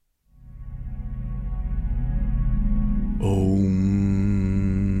Bro,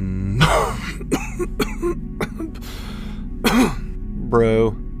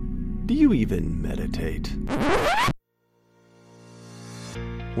 do you even meditate?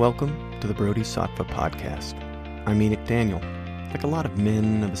 Welcome to the Brody Sattva podcast. I'm Mythic Daniel. Like a lot of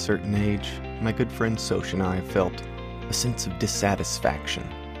men of a certain age, my good friend Soch and I have felt a sense of dissatisfaction.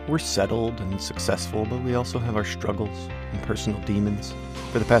 We're settled and successful, but we also have our struggles and personal demons.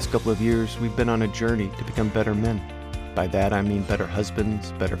 For the past couple of years, we've been on a journey to become better men. By that I mean better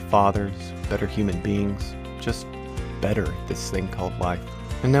husbands, better fathers, better human beings, just better at this thing called life.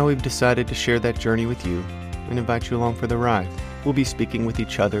 And now we've decided to share that journey with you and invite you along for the ride. We'll be speaking with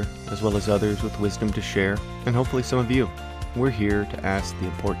each other, as well as others with wisdom to share, and hopefully some of you. We're here to ask the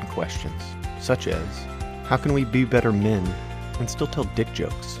important questions, such as, how can we be better men and still tell dick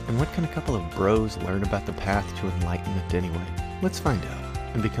jokes? And what can a couple of bros learn about the path to enlightenment anyway? Let's find out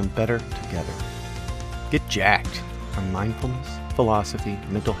and become better together. Get jacked on mindfulness, philosophy,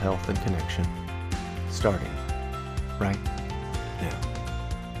 mental health, and connection. Starting right now.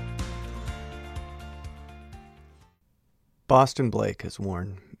 Boston Blake has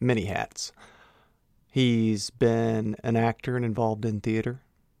worn many hats. He's been an actor and involved in theater.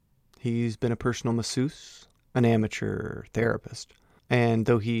 He's been a personal masseuse, an amateur therapist, and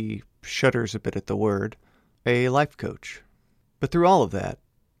though he shudders a bit at the word, a life coach. But through all of that,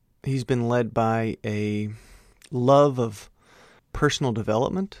 he's been led by a love of personal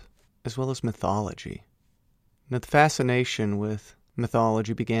development as well as mythology. Now, the fascination with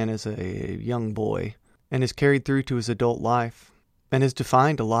mythology began as a young boy and has carried through to his adult life and has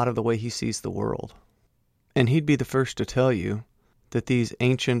defined a lot of the way he sees the world. And he'd be the first to tell you that these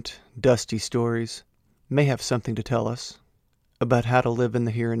ancient, dusty stories may have something to tell us about how to live in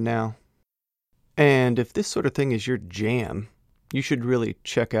the here and now. And if this sort of thing is your jam, you should really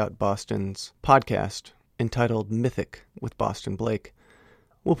check out Boston's podcast entitled Mythic with Boston Blake.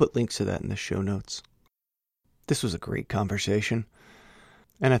 We'll put links to that in the show notes. This was a great conversation,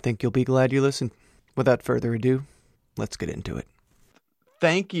 and I think you'll be glad you listened. Without further ado, let's get into it.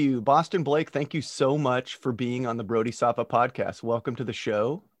 Thank you, Boston Blake. Thank you so much for being on the Brody Sattva podcast. Welcome to the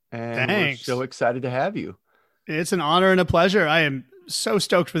show, and Thanks. We're so excited to have you. It's an honor and a pleasure. I am so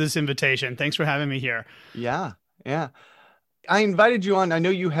stoked for this invitation. Thanks for having me here. Yeah. I invited you on. I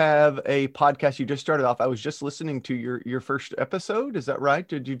know you have a podcast you just started off. I was just listening to your first episode. Is that right?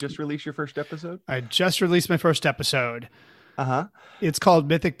 Did you just release your first episode? I just released my first episode. Uh-huh. It's called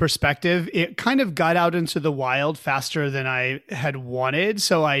Mythic Perspective. It kind of got out into the wild faster than I had wanted,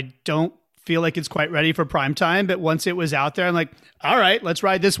 so I don't feel like it's quite ready for prime time. But once it was out there, I'm like, all right, let's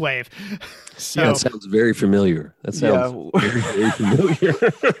ride this wave. So that sounds very familiar. That sounds very familiar.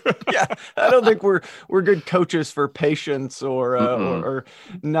 Yeah, I don't think we're good coaches for patience or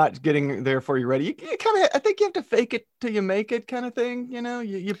not getting there for you ready. You kind of, I think you have to fake it till you make it, kind of thing. You know,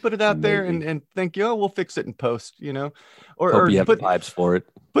 you put it out there and think, we'll fix it in post. You know, or you have vibes for it.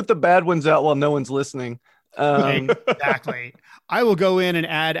 Put the bad ones out while no one's listening. Exactly. I will go in and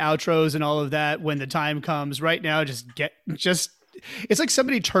add outros and all of that when the time comes. Right now, it's like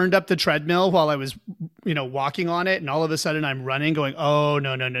somebody turned up the treadmill while I was, walking on it, and all of a sudden I'm running, going, oh,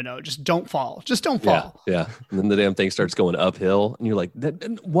 no, just don't fall. Just don't fall. Yeah. And then the damn thing starts going uphill, and you're like,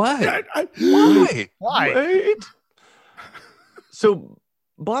 why? Why? Wait. So,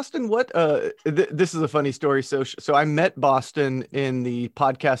 Boston, what? This is a funny story. So I met Boston in the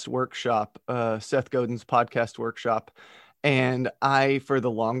podcast workshop, Seth Godin's podcast workshop. And I, for the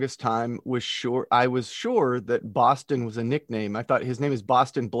longest time, was sure that Boston was a nickname. I thought his name is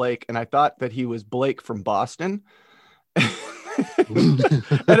Boston Blake, and I thought that he was Blake from Boston. And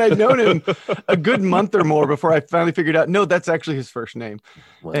I'd known him a good month or more before I finally figured out, no, that's actually his first name.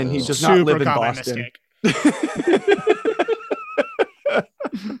 Wow. And he does not live in Boston.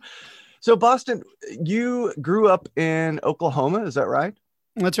 So, Boston, you grew up in Oklahoma, is that right?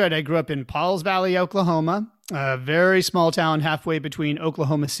 That's right. I grew up in Pauls Valley, Oklahoma, a very small town halfway between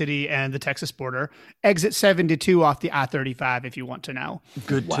Oklahoma City and the Texas border. Exit 72 off the I-35, if you want to know.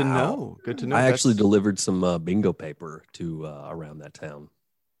 Good to know. I actually delivered some bingo paper to around that town.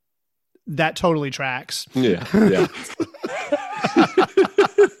 That totally tracks. Yeah.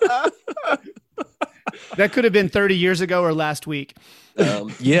 That could have been 30 years ago or last week.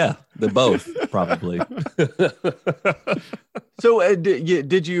 Yeah, the both probably. So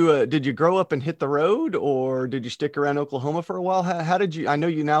did you grow up and hit the road, or did you stick around Oklahoma for a while? How did you? I know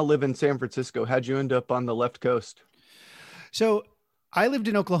you now live in San Francisco. How'd you end up on the left coast? So I lived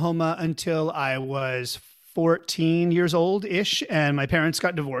in Oklahoma until I was 14 years old-ish, and my parents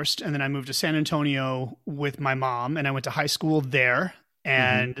got divorced, and then I moved to San Antonio with my mom, and I went to high school there,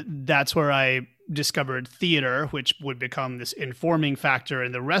 and that's where I discovered theater, which would become this informing factor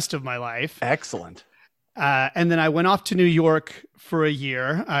in the rest of my life. Excellent. And then I went off to New York for a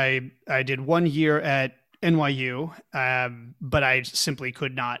year. I did 1 year at NYU, but I simply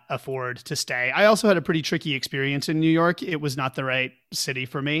could not afford to stay. I also had a pretty tricky experience in New York. It was not the right city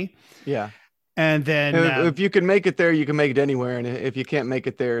for me. Yeah. And then If you can make it there, you can make it anywhere. And if you can't make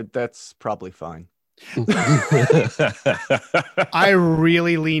it there, that's probably fine. I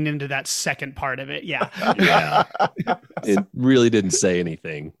really leaned into that second part of it. Yeah. It really didn't say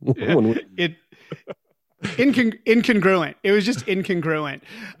anything. Incongruent. It was just incongruent.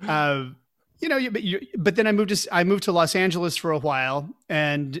 But then I moved to Los Angeles for a while,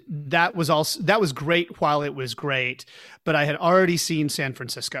 and that was great while it was great. But I had already seen San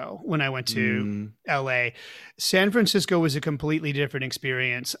Francisco when I went to LA. San Francisco was a completely different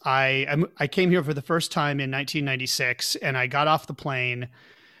experience. I came here for the first time in 1996, and I got off the plane,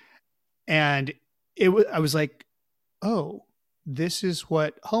 and I was like, oh, this is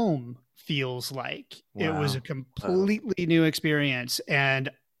what home feels like. Wow. It was a completely new experience,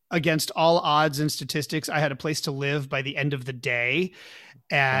 and against all odds and statistics, I had a place to live by the end of the day.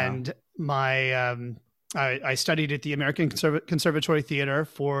 And I studied at the American Conservatory Theater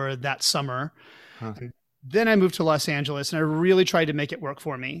for that summer. And then I moved to Los Angeles, and I really tried to make it work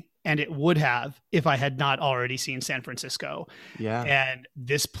for me. And it would have if I had not already seen San Francisco. Yeah. And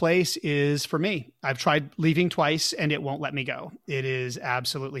this place is for me. I've tried leaving twice, and it won't let me go. It is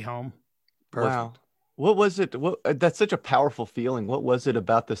absolutely home. Perfect. Wow. What was it? That's such a powerful feeling. What was it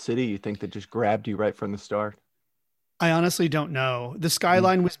about the city you think that just grabbed you right from the start? I honestly don't know. The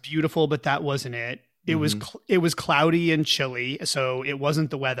skyline was beautiful, but that wasn't it. It was cloudy and chilly, so it wasn't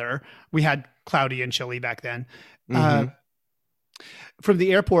the weather. We had cloudy and chilly back then. From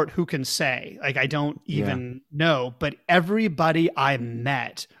the airport, who can say? Like, I don't even know, but everybody I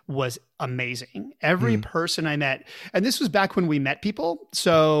met was amazing. Every person I met, and this was back when we met people.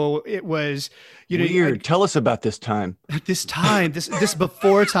 So it was, weird. Tell us about this time. This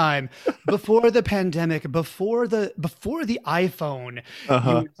before time, before the pandemic, before the iPhone.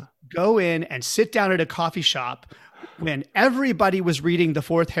 You would go in and sit down at a coffee shop when everybody was reading the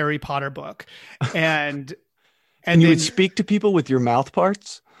fourth Harry Potter book, and you would speak to people with your mouth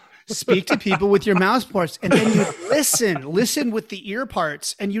parts? Speak to people with your mouth parts. And then you'd listen with the ear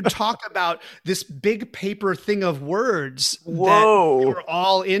parts. And you'd talk about this big paper thing of words that you were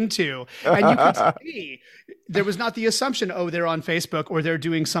all into. And you could see, there was not the assumption, they're on Facebook or they're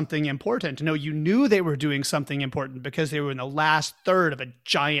doing something important. No, you knew they were doing something important because they were in the last third of a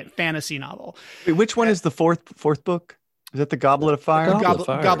giant fantasy novel. Wait, which one is the fourth book? Is that the Goblet of Fire?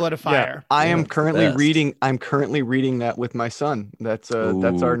 Goblet of Fire. Yeah, I am currently reading. I'm currently reading that with my son. That's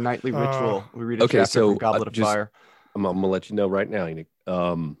our nightly ritual. We read a chapter from Goblet of Fire. I'm gonna let you know right now.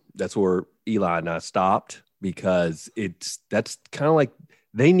 That's where Eli and I stopped because that's kind of like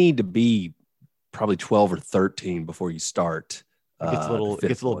they need to be probably 12 or 13 before you start. It gets a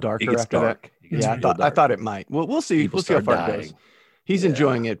little darker after that. Yeah, I thought it might. Well, we'll see. We'll see how far it goes. He's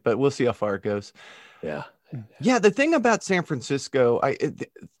enjoying it, but we'll see how far it goes. Yeah. Yeah, the thing about San Francisco,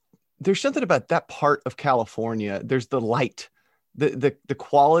 there's something about that part of California. There's the light, the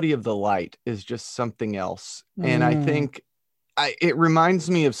quality of the light is just something else. And I think it reminds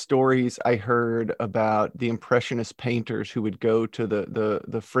me of stories I heard about the Impressionist painters who would go to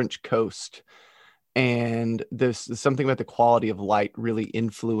the French coast, and this something about the quality of light really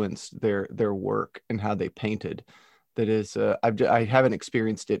influenced their work and how they painted. That is, I haven't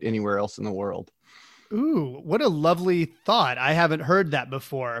experienced it anywhere else in the world. Ooh, what a lovely thought. I haven't heard that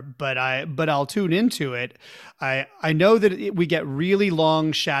before, but I'll tune into it. I know that we get really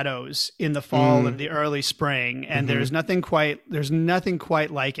long shadows in the fall and the early spring, and there's nothing quite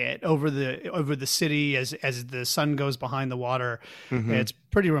like it over the city as the sun goes behind the water. It's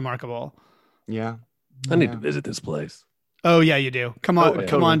pretty remarkable. Yeah. I need to visit this place. Oh yeah, you do. Come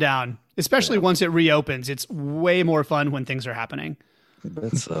on down. Especially once it reopens. It's way more fun when things are happening.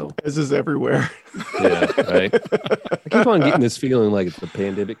 That's so. This is everywhere. Yeah, right. I keep on getting this feeling like if the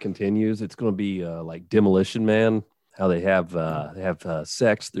pandemic continues, it's going to be like Demolition Man. How they have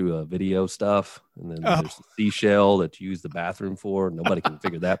sex through video stuff, and then there's the seashell that you use the bathroom for. Nobody can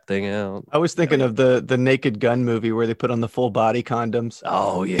figure that thing out. I was thinking of the Naked Gun movie where they put on the full body condoms.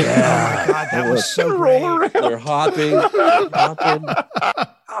 Oh yeah, oh my God, that was so great. They're hopping,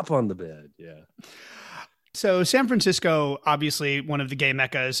 hop on the bed. Yeah. So San Francisco, obviously one of the gay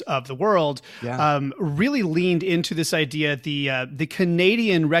meccas of the world, really leaned into this idea. The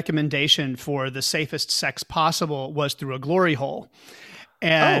Canadian recommendation for the safest sex possible was through a glory hole.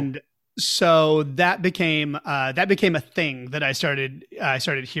 And So that became a thing that I started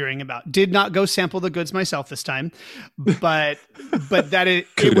hearing about. Did not go sample the goods myself this time, but that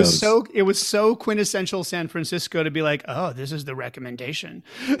it was so quintessential San Francisco to be like, oh, this is the recommendation.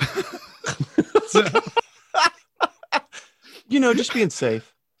 So, just being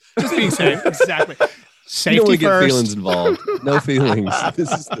safe. Just being safe, exactly. Safety you don't first. Get feelings involved. No feelings.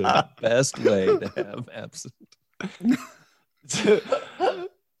 This is the best way to have absinthe.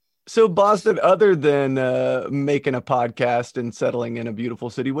 So Boston, other than making a podcast and settling in a beautiful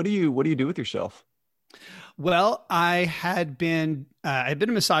city, what do you do with yourself? Well, I'd been a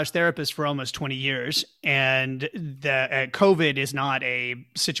massage therapist for almost 20 years, and the COVID is not a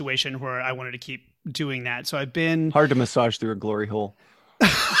situation where I wanted to keep doing that. So I've been hard to massage through a glory hole.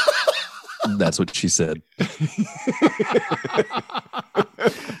 That's what she said.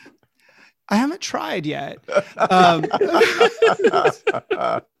 I haven't tried yet.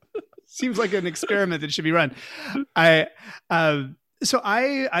 Seems like an experiment that should be run. So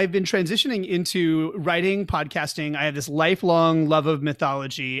I've been transitioning into writing, podcasting. I have this lifelong love of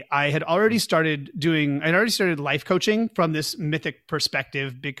mythology. I had already started life coaching from this mythic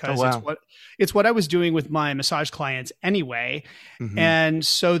perspective because it's what I was doing with my massage clients anyway. Mm-hmm. And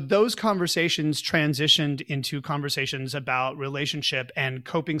so those conversations transitioned into conversations about relationship and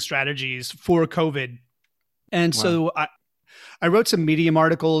coping strategies for COVID. And so I wrote some Medium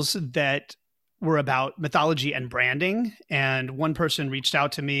articles that were about mythology and branding. And one person reached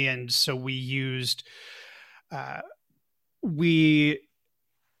out to me. And so I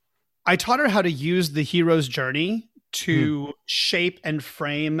taught her how to use the hero's journey to shape and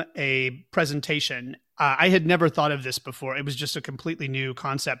frame a presentation. I had never thought of this before. It was just a completely new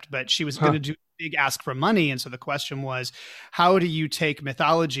concept, but she was going to do a big ask for money. And so the question was, how do you take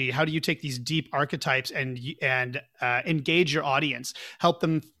mythology? How do you take these deep archetypes and engage your audience, help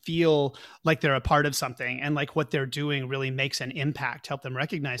them feel like they're a part of something and like what they're doing really makes an impact, help them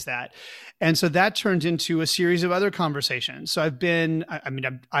recognize that. And so that turned into a series of other conversations. So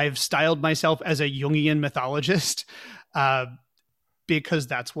I've styled myself as a Jungian mythologist, because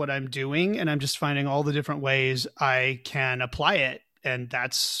that's what I'm doing. And I'm just finding all the different ways I can apply it. And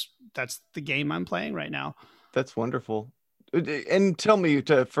that's the game I'm playing right now. That's wonderful. And tell me,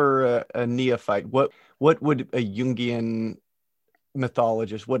 for a neophyte, what would a Jungian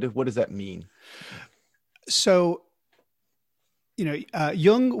mythologist, what does that mean? So,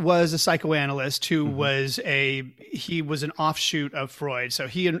 Jung was a psychoanalyst who was an offshoot of Freud. So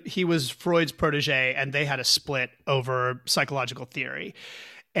he was Freud's protege, and they had a split over psychological theory.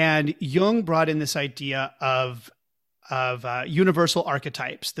 And Jung brought in this idea of universal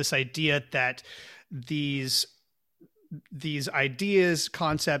archetypes, this idea that these ideas,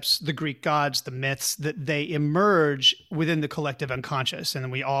 concepts, the Greek gods, the myths, that they emerge within the collective unconscious. And then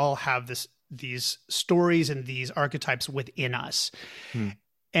we all have these stories and these archetypes within us.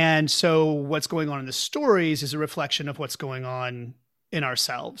 And so what's going on in the stories is a reflection of what's going on in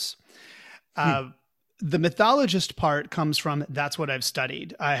ourselves. The mythologist part comes from, that's what I've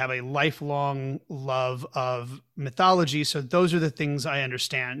studied. I have a lifelong love of mythology. So those are the things I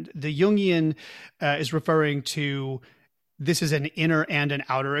understand. The Jungian is referring to, this is an inner and an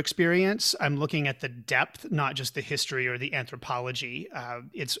outer experience. I'm looking at the depth, not just the history or the anthropology.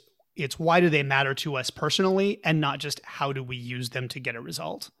 It's why do they matter to us personally, and not just how do we use them to get a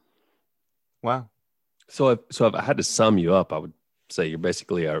result. Wow. So if I had to sum you up, I would say you're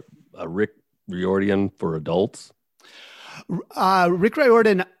basically a Rick Riordan for adults. Rick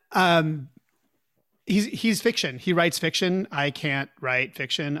Riordan, he's fiction. He writes fiction. I can't write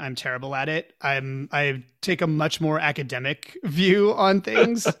fiction. I'm terrible at it. I take a much more academic view on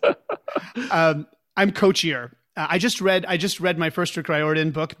things. I'm coachier. I just read my first Rick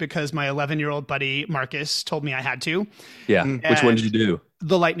Riordan book because my 11-year-old buddy Marcus told me I had to. Yeah. Which one did you do?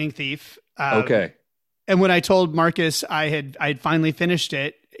 The Lightning Thief. Okay. And when I told Marcus I'd finally finished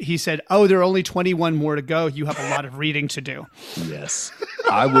it, he said, "Oh, there are only 21 more to go. You have a lot of reading to do." Yes.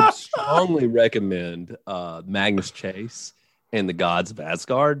 I would strongly recommend Magnus Chase and the Gods of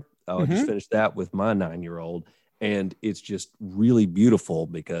Asgard. I just finished that with my 9-year-old. And it's just really beautiful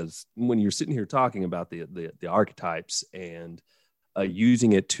because when you're sitting here talking about the archetypes and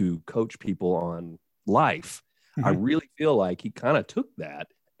using it to coach people on life, I really feel like he kind of took that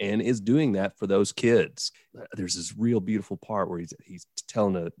and is doing that for those kids. There's this real beautiful part where he's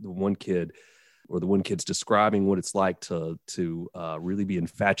telling the one kid, or the one kid's describing what it's like to really be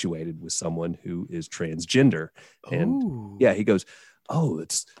infatuated with someone who is transgender. And yeah, he goes, "Oh,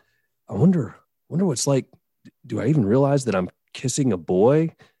 I wonder what it's like. Do I even realize that I'm kissing a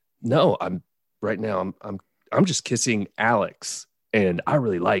boy? No, I'm just kissing Alex, and I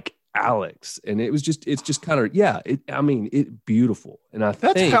really like Alex, and it's just kind of beautiful, and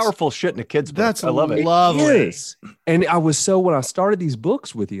That's think powerful shit in a kid's book. That's I love it. lovely. it is. And when I started these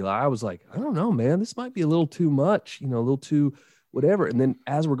books with Eli, I was like, I don't know, man, this might be a little too much, a little too whatever. And then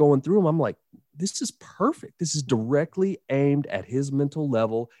as we're going through them, I'm like, this is perfect. This is directly aimed at his mental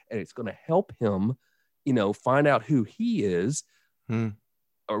level, and it's going to help him, find out who he is.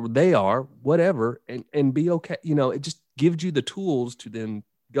 Or they are, whatever, and be okay. It just gives you the tools to then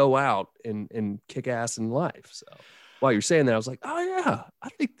go out and kick ass in life. So while you're saying that, I was like, oh yeah, I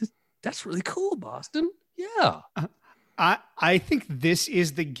think that's really cool, Boston. Yeah. I think this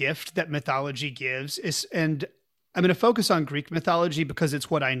is the gift that mythology gives, and I'm going to focus on Greek mythology because it's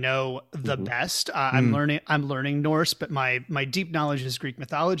what I know the best. I'm learning Norse, but my deep knowledge is Greek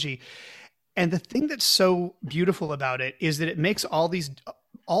mythology. And the thing that's so beautiful about it is that it makes all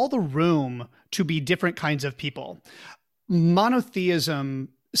the room to be different kinds of people. Monotheism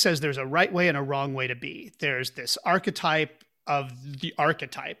says there's a right way and a wrong way to be. There's this archetype of the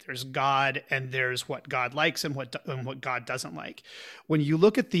archetype. There's God, and there's what God likes and what God doesn't like. When you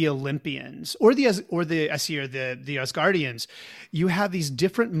look at the Olympians or the Asgardians, you have these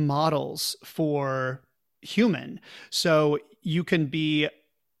different models for human. So you can be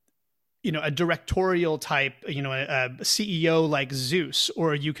a directorial type, a CEO like Zeus,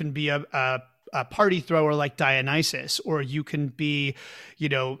 or you can be a party thrower like Dionysus, or you can be,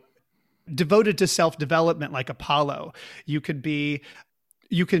 devoted to self-development like Apollo. You can,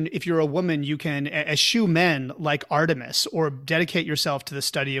 if you're a woman, you can eschew men like Artemis, or dedicate yourself to the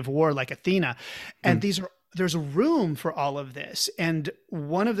study of war like Athena. And there's room for all of this. And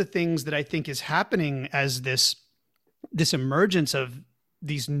one of the things that I think is happening as this emergence of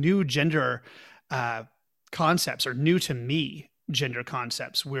these new gender concepts, or new to me gender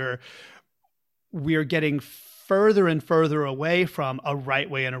concepts, where we're getting further and further away from a right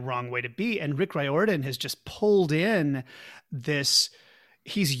way and a wrong way to be. And Rick Riordan has just pulled in this.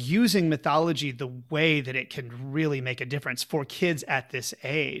 He's using mythology the way that it can really make a difference for kids at this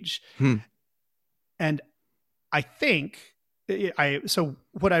age. And I think so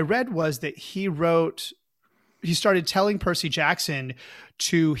what I read was that he started telling Percy Jackson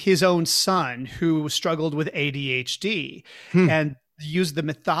to his own son who struggled with ADHD, and used the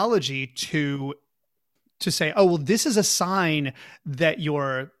mythology to say, oh, well, this is a sign that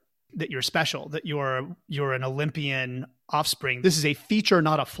you're special, that you're an Olympian offspring. This is a feature,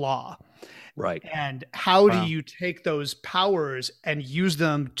 not a flaw. Right. And how do you take those powers and use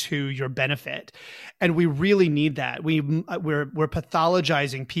them to your benefit? And we really need that. We're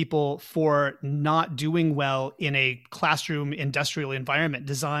pathologizing people for not doing well in a classroom industrial environment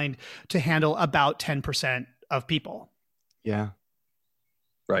designed to handle about 10% of people. Yeah.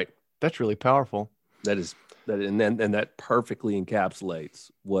 Right. That's really powerful. And that perfectly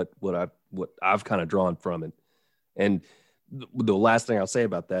encapsulates what I've kind of drawn from it. And the last thing I'll say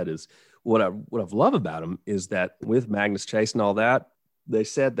about that is what I've loved about him is that with Magnus Chase and all that, they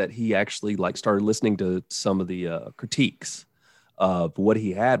said that he actually started listening to some of the critiques of what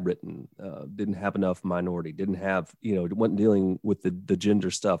he had written. Didn't have enough minority, didn't have, wasn't dealing with the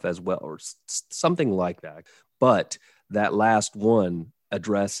gender stuff as well, or something like that. But that last one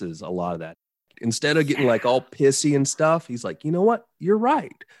addresses a lot of that. Instead of getting all pissy and stuff, he's like, you know what? You're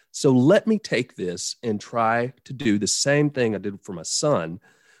right. So let me take this and try to do the same thing I did for my son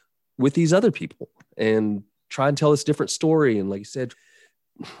with these other people, and try and tell this different story. And like you said,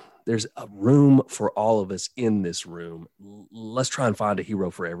 there's a room for all of us in this room. Let's try and find a hero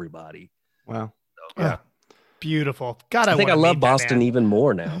for everybody. Wow. So, yeah. Beautiful. God, I think I love Boston even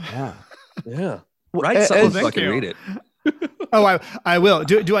more now. Yeah. Yeah. Write something so I can read it. Oh, I will.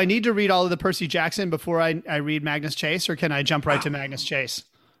 Do I need to read all of the Percy Jackson before I read Magnus Chase, or can I jump right to Magnus Chase?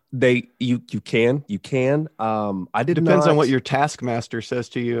 You can. I did. Depends on what your taskmaster says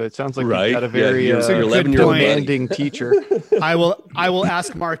to you. It sounds like you've got a very your 11-year-old demanding teacher. I will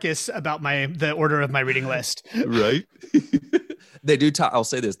ask Marcus about the order of my reading list. Right. They do. I'll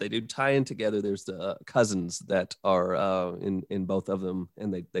say this: they do tie in together. There's the cousins that are in both of them,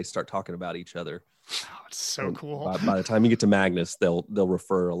 and they start talking about each other. Oh, it's so cool. By the time you get to Magnus, they'll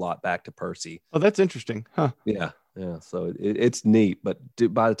refer a lot back to Percy. Oh, that's interesting, huh? Yeah. So it's neat, but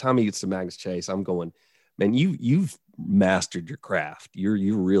by the time he gets to Magnus Chase, I'm going, man, you've mastered your craft.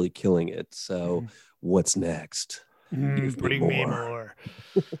 You're really killing it. So what's next? Bring me more.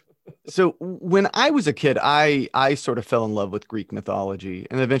 So when I was a kid, I sort of fell in love with Greek mythology,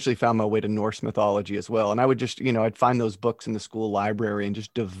 and eventually found my way to Norse mythology as well. And I would just, I'd find those books in the school library and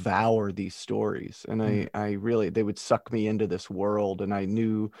just devour these stories. And I really, they would suck me into this world, and I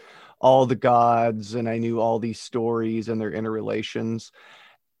knew all the gods, and I knew all these stories and their interrelations.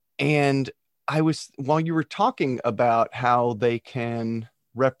 And while you were talking about how they can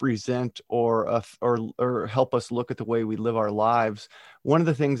represent or help us look at the way we live our lives, one of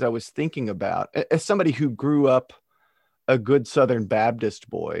the things I was thinking about, as somebody who grew up a good Southern Baptist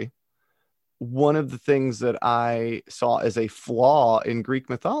boy, one of the things that I saw as a flaw in Greek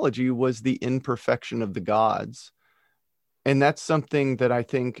mythology was the imperfection of the gods. And that's something that I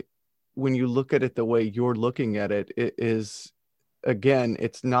think when you look at it the way you're looking at it, it is, again,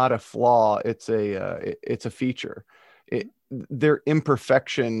 it's not a flaw, it's a feature. Their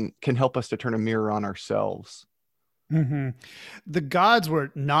imperfection can help us to turn a mirror on ourselves. Mm-hmm. The gods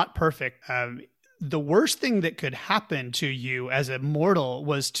were not perfect. The worst thing that could happen to you as a mortal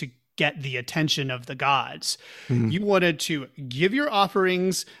was to get the attention of the gods. Mm-hmm. You wanted to give your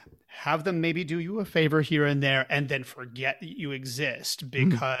offerings, have them maybe do you a favor here and there, and then forget that you exist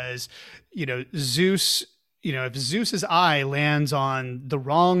because, Zeus, if Zeus's eye lands on the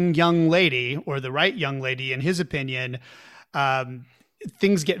wrong young lady or the right young lady, in his opinion,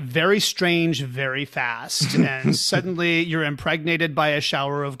 things get very strange very fast. And suddenly you're impregnated by a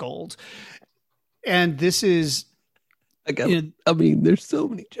shower of gold. And this is... there's so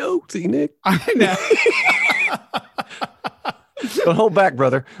many jokes, Nick. I know. Don't hold back,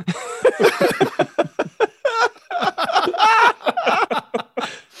 brother.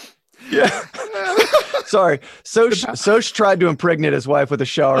 Yeah. Sorry. Soch tried to impregnate his wife with a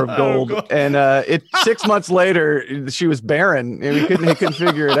shower of gold, and 6 months later she was barren, and he couldn't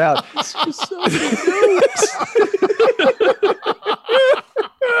figure it out.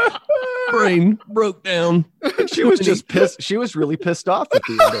 Brain broke down. She was just pissed. She was really pissed off at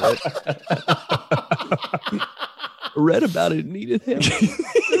the end of it. Read about it and needed him.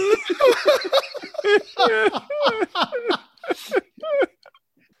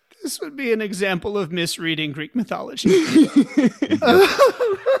 This would be an example of misreading Greek mythology.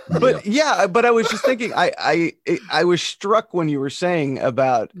 But I was just thinking, I was struck when you were saying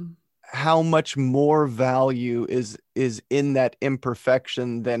about how much more value is in that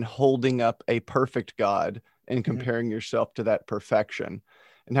imperfection than holding up a perfect God and comparing yourself to that perfection,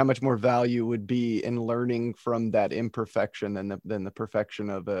 and how much more value would be in learning from that imperfection than the perfection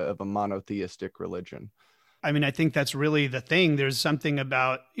of a monotheistic religion. I mean, I think that's really the thing. There's something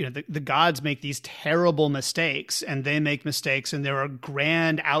about, the gods make these terrible mistakes, and they make mistakes, and there are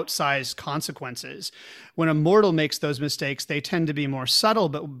grand outsized consequences. When a mortal makes those mistakes, they tend to be more subtle,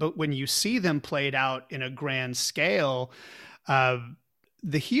 but when you see them played out in a grand scale,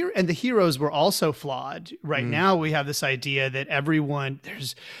 the heroes were also flawed. Right now, we have this idea that everyone,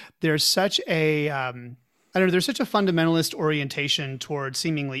 there's such a, there's such a fundamentalist orientation towards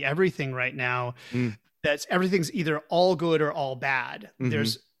seemingly everything right now. That's everything's either all good or all bad.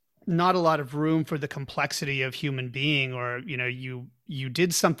 There's not a lot of room for the complexity of human being, or, you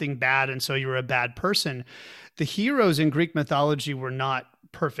did something bad and so you're a bad person. The heroes in Greek mythology were not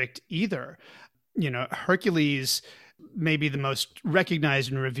perfect either. Hercules may be the most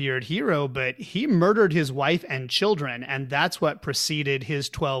recognized and revered hero, but he murdered his wife and children, and that's what preceded his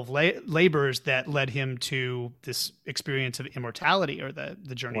 12 labors that led him to this experience of immortality, or the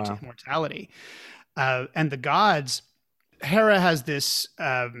journey to immortality. And the gods, Hera has this,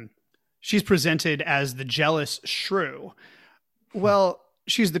 she's presented as the jealous shrew. Well,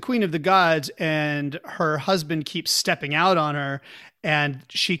 she's the queen of the gods, and her husband keeps stepping out on her, and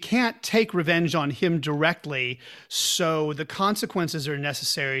she can't take revenge on him directly. So the consequences are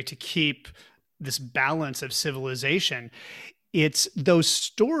necessary to keep this balance of civilization. It's those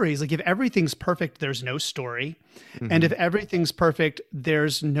stories, like if everything's perfect, there's no story. And if everything's perfect,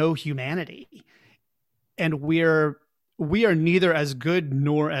 there's no humanity. And we are neither as good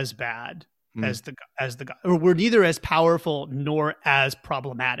nor as bad as the god, or we're neither as powerful nor as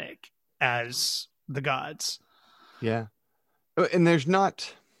problematic as the gods. Yeah, and they're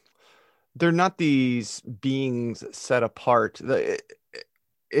not these beings set apart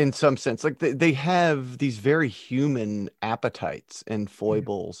in some sense. Like they have these very human appetites and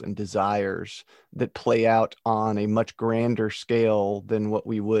foibles and desires that play out on a much grander scale than what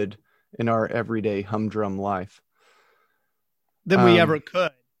we would in our everyday humdrum life than we ever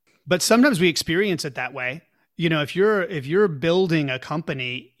could. But sometimes we experience it that way. If you're building a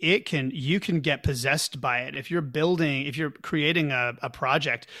company, you can get possessed by it. If you're creating a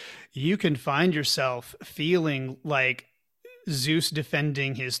project, you can find yourself feeling like Zeus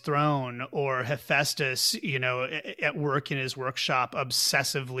defending his throne, or Hephaestus, at work in his workshop,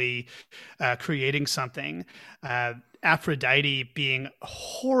 obsessively creating something. Aphrodite being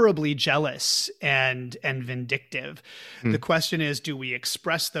horribly jealous and vindictive. The question is, do we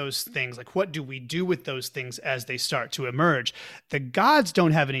express those things? Like, what do we do with those things as they start to emerge? The gods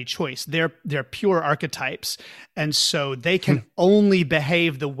don't have any choice. They're pure archetypes, and so they can only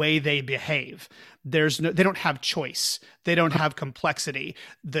behave the way they behave. They don't have choice. They don't have complexity.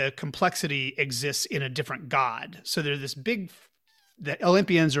 The complexity exists in a different god. So they're the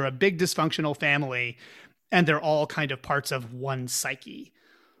Olympians are a big dysfunctional family, and they're all kind of parts of one psyche.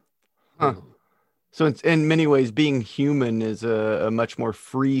 Huh. So it's, in many ways, being human is a much more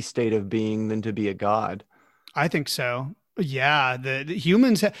free state of being than to be a god. I think so. Yeah, the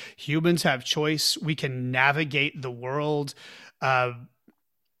humans have choice. We can navigate the world.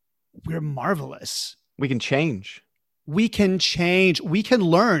 We're marvelous. We can change. We can change. We can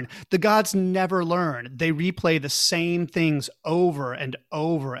learn. The gods never learn. They replay the same things over and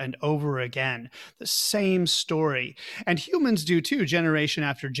over and over again. The same story. And humans do too, generation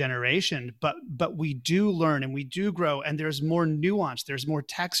after generation. But we do learn and we do grow. And there's more nuance. There's more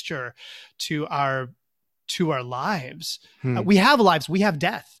texture to our lives. We have lives. We have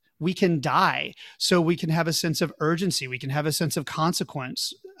death. We can die. So we can have a sense of urgency. We can have a sense of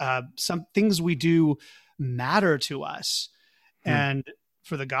consequence. Some things we do matter to us. And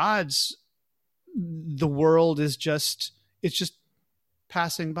for the gods, the world is just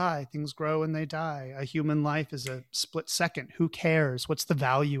passing by. Things grow and they die. A human life is a split second. Who cares? What's the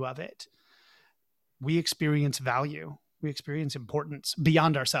value of it? We experience value. We experience importance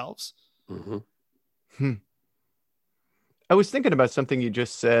beyond ourselves. I was thinking about something you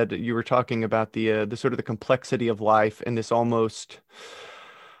just said. You were talking about the sort of the complexity of life and this almost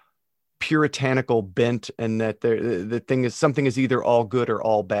puritanical bent, and that the thing is something is either all good or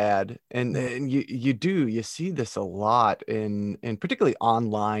all bad. And you see this a lot in particularly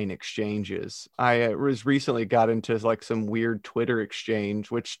online exchanges. I was recently got into like some weird Twitter exchange,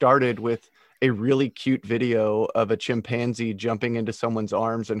 which started with a really cute video of a chimpanzee jumping into someone's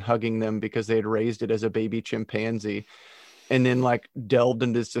arms and hugging them because they had raised it as a baby chimpanzee. And then like delved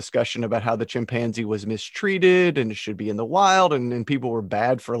into this discussion about how the chimpanzee was mistreated and it should be in the wild. And people were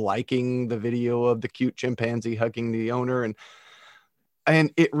bad for liking the video of the cute chimpanzee hugging the owner.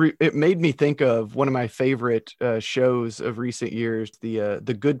 And it made me think of one of my favorite shows of recent years,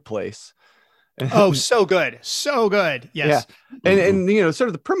 the Good Place. Oh, so good. So good. Yes. Yeah. And sort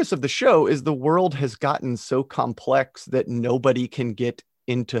of the premise of the show is the world has gotten so complex that nobody can get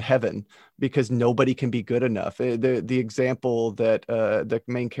into heaven because nobody can be good enough. The example that the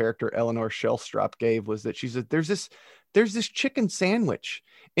main character Eleanor Shellstrop gave was that she said there's this chicken sandwich,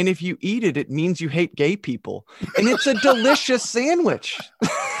 and if you eat it, it means you hate gay people, and it's a delicious sandwich.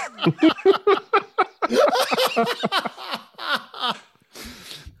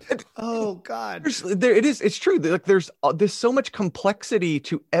 Oh God! It's true. Like there's so much complexity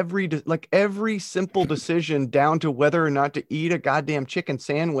to every simple decision, down to whether or not to eat a goddamn chicken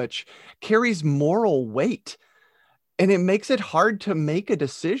sandwich, carries moral weight, and it makes it hard to make a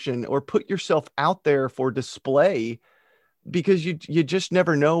decision or put yourself out there for display, because you just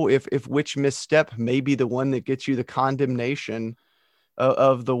never know if which misstep may be the one that gets you the condemnation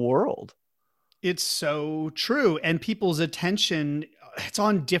of the world. It's so true, and people's attention, it's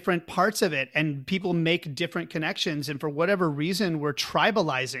on different parts of it, and people make different connections. And for whatever reason, we're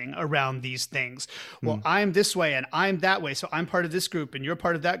tribalizing around these things. Well, I'm this way and I'm that way, so I'm part of this group and you're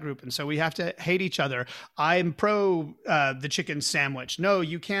part of that group, and so we have to hate each other. I'm pro the chicken sandwich. No,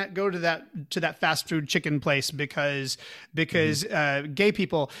 you can't go to that fast food chicken place because gay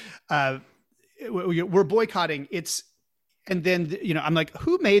people. We're boycotting. And then I'm like,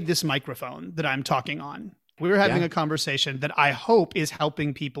 who made this microphone that I'm talking on? We're having a conversation that I hope is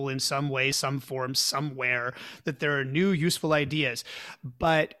helping people in some way, some form, somewhere, that there are new useful ideas.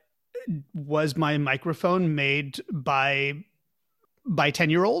 But was my microphone made by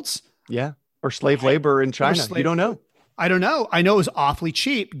 10-year-olds? Yeah. Or slave labor in China. You don't know. I don't know. I know it was awfully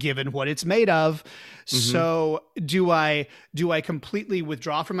cheap given what it's made of. So do I completely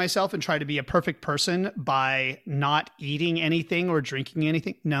withdraw from myself and try to be a perfect person by not eating anything or drinking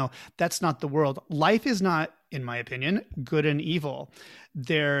anything? No, that's not the world. Life is not, in my opinion, good and evil.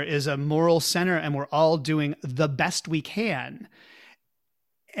 There is a moral center, and we're all doing the best we can.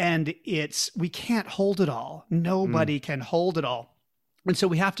 And we can't hold it all. Nobody can hold it all. And so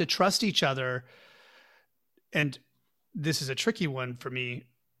we have to trust each other. And this is a tricky one for me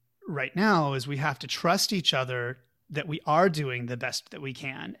right now, is we have to trust each other that we are doing the best that we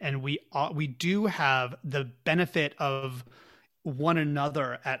can. And we do have the benefit of one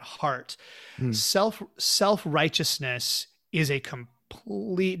another at heart. Self-righteousness is a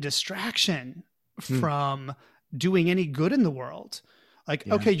complete distraction from doing any good in the world. Like,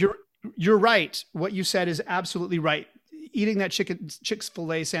 Yeah. okay, you're right. What you said is absolutely right. Eating that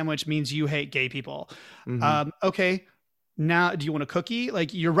Chick-fil-A sandwich means you hate gay people. Mm-hmm. Okay, now do you want a cookie?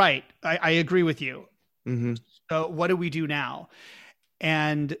 Like, you're right. I agree with you. Mm-hmm. So what do we do now?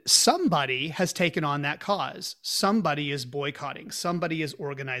 And somebody has taken on that cause. Somebody is boycotting. Somebody is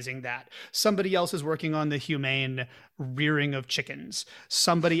organizing that. Somebody else is working on the humane rearing of chickens.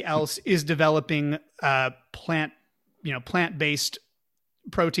 Somebody else is developing plant-based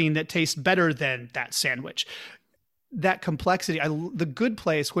protein that tastes better than that sandwich. That complexity, the Good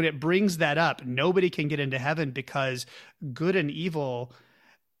Place, when it brings that up, nobody can get into heaven because good and evil,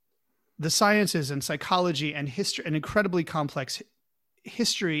 the sciences and psychology and history, an incredibly complex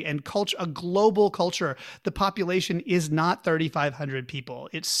history and culture, a global culture. The population is not 3,500 people.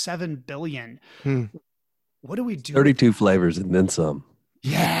 It's 7 billion. Hmm. What do we do? 32 flavors and then some.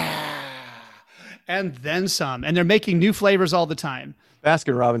 Yeah. And then some. And they're making new flavors all the time.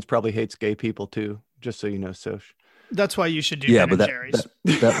 Baskin Robbins probably hates gay people too, just so you know, Soch. That's why you should do Yeah, Ben but and Jerry's.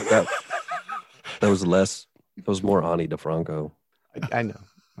 that was less. That was more Ani DeFranco. I know.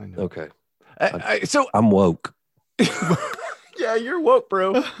 Okay. So I'm woke. yeah, you're woke,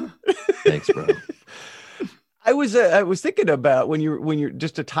 bro. Thanks, bro. I was thinking about when you're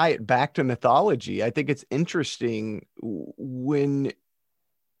just to tie it back to mythology. I think it's interesting when,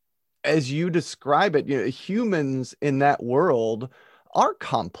 as you describe it, humans in that world are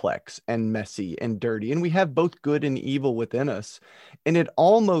complex and messy and dirty, and we have both good and evil within us. And it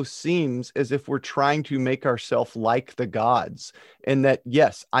almost seems as if we're trying to make ourselves like the gods, and that,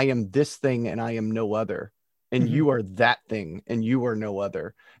 yes, I am this thing and I am no other. And you are that thing and you are no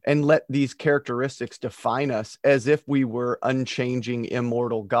other. And let these characteristics define us as if we were unchanging,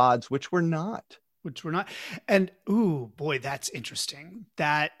 immortal gods, which we're not. And, ooh, boy, that's interesting.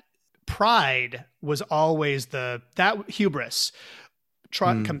 That pride was always that hubris.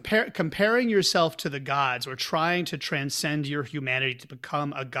 Comparing yourself to the gods or trying to transcend your humanity to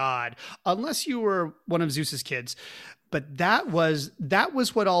become a god, unless you were one of Zeus's kids. But that was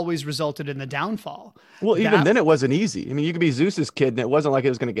what always resulted in the downfall. Well, even then it wasn't easy. I mean, you could be Zeus's kid and it wasn't like it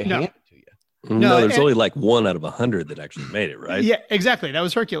was going to get handed to you. No, there's only like 1 out of 100 that actually made it, right? Yeah, exactly. That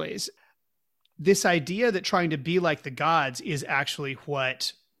was Hercules. This idea that trying to be like the gods is actually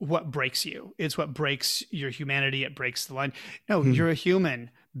what breaks you. It's what breaks your humanity. It breaks the line. No, you're a human.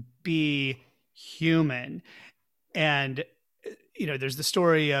 Be human. And, there's the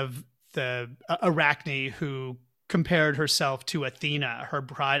story of the Arachne who compared herself to Athena, her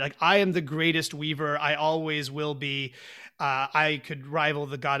bride. Like, I am the greatest weaver. I always will be. I could rival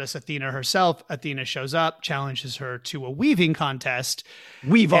the goddess Athena herself. Athena shows up, challenges her to a weaving contest.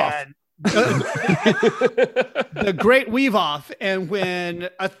 Weave off. The great weave off. And when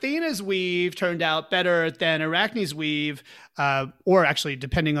Athena's weave turned out better than Arachne's weave, or actually,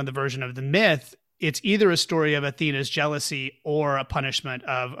 depending on the version of the myth, it's either a story of Athena's jealousy or a punishment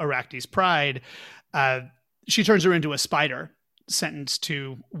of Arachne's pride. She turns her into a spider, sentenced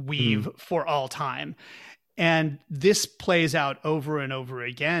to weave for all time. And this plays out over and over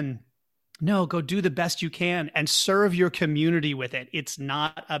again. No, go do the best you can and serve your community with it. It's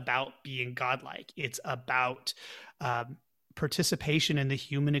not about being godlike. It's about participation in the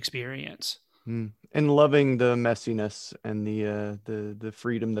human experience. And loving the messiness and the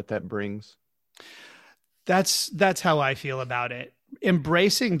freedom that brings. That's how I feel about it.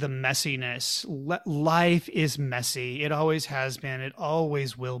 Embracing the messiness. Life is messy. It always has been. It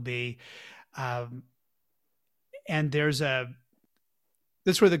always will be. And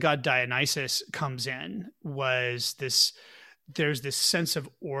that's where the god Dionysus comes in. There's this sense of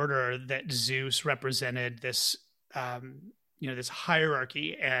order that Zeus represented, this this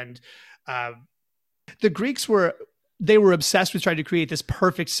hierarchy, and the Greeks were obsessed with trying to create this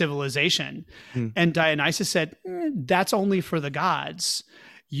perfect civilization. And Dionysus said, that's only for the gods.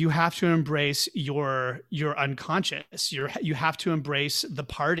 You have to embrace your unconscious. You have to embrace the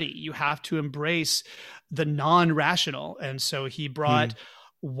party. You have to embrace the non-rational. And so he brought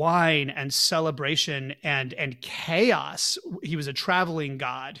wine and celebration and chaos. He was a traveling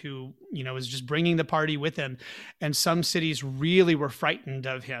god who, was just bringing the party with him. And some cities really were frightened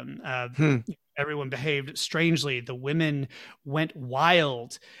of him. Everyone behaved strangely. The women went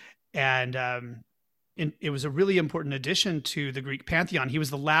wild. And it was a really important addition to the Greek pantheon. He was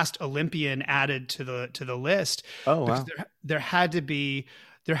the last Olympian added to the list. Oh, wow. There had to be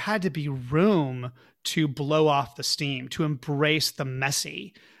room to blow off the steam, to embrace the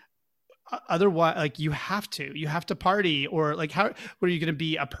messy. Otherwise, like, you have to party, or like, what are you going to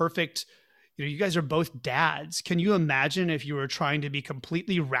be a perfect, you guys are both dads. Can you imagine if you were trying to be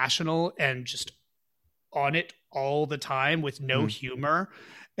completely rational and just on it all the time with no humor,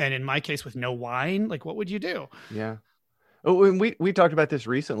 and in my case with no wine, like what would you do? Yeah. Oh, and we talked about this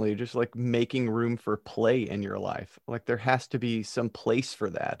recently, just like making room for play in your life. Like there has to be some place for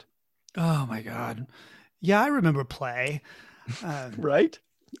that. Oh my God. Yeah, I remember play. Right?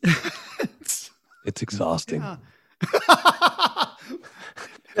 It's exhausting. Yeah.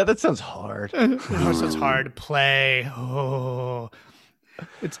 Yeah, that sounds hard. So it's hard to play.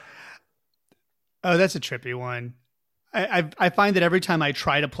 That's a trippy one. I find that every time I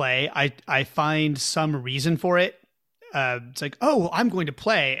try to play, I find some reason for it. It's like, oh, I'm going to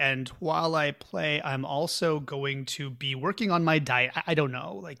play, and while I play, I'm also going to be working on my diet. I don't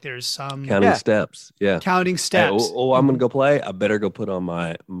know, like there's some Counting steps. Yeah. counting Hey, steps. I'm gonna go play. I better go put on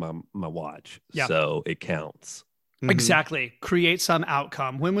my watch. Yeah. So it counts. Exactly. Create some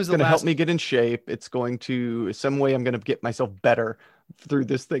outcome. When was It's the going to help last? me get in shape. It's going to, some way I'm going to get myself better through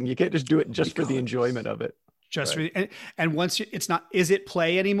this thing. You can't just do it just for the enjoyment of it. Just Right. and once it's not, is it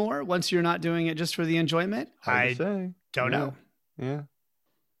play anymore? Once you're not doing it just for the enjoyment, Hard to I say. don't know. Yeah.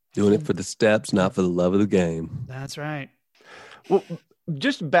 Doing it for the steps, not for the love of the game. That's right. Well,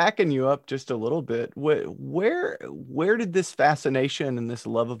 just backing you up just a little bit, where did this fascination and this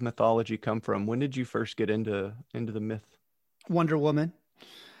love of mythology come from? When did you first get into the myth? Wonder Woman.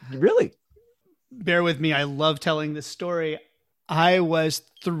 Really? Bear with me. I love telling this story. I was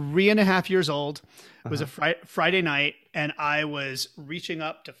 3.5 years old. It was a Friday night, and I was reaching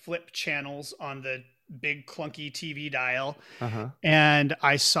up to flip channels on the big clunky TV dial, and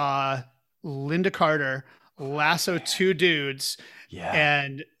I saw Linda Carter lasso two dudes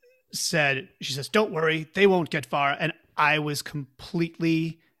and she says, "Don't worry, they won't get far." And I was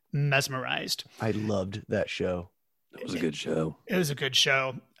completely mesmerized. I loved that show. It was a good show. It was a good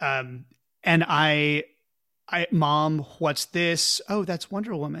show. And Mom, what's this? Oh, that's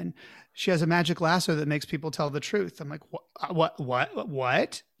Wonder Woman. She has a magic lasso that makes people tell the truth. I'm like,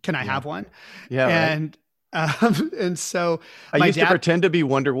 what? Can I have one? Yeah. And, and so I used to pretend to be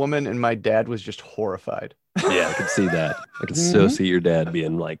Wonder Woman, and my dad was just horrified. Yeah, I could see that. I could so see your dad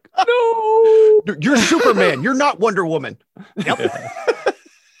being like, "No, you're Superman. You're not Wonder Woman." Yep.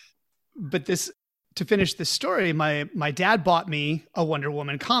 But to finish this story, my dad bought me a Wonder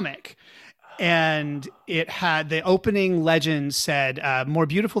Woman comic, and it had the opening legend said, "More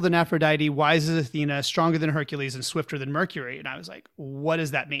beautiful than Aphrodite, wise as Athena, stronger than Hercules, and swifter than Mercury." And I was like, what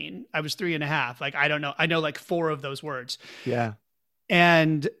does that mean? I was 3.5. Like, I don't know. I know like 4 of those words. Yeah.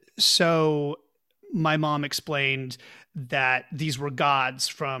 And so my mom explained that these were gods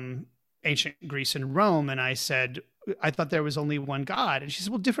from ancient Greece and Rome. And I said, I thought there was only one God. And she said,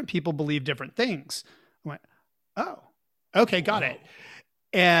 well, different people believe different things. I went, oh, okay, got it.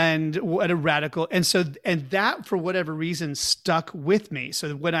 And what a radical. And that for whatever reason stuck with me.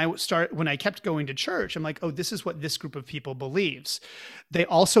 So when I kept going to church, I'm like, oh, this is what this group of people believes. They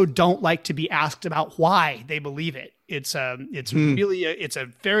also don't like to be asked about why they believe it. It's really it's a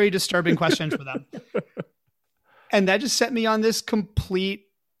very disturbing question for them. And that just set me on this complete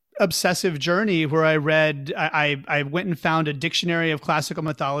obsessive journey where I went and found a dictionary of classical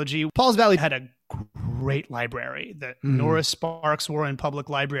mythology. Paul's Valley had a great library, the Norris Sparks Warren Public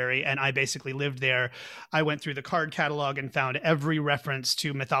Library, and I basically lived there. I went through the card catalog and found every reference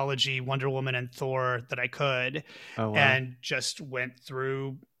to mythology, Wonder Woman and Thor that I could, and just went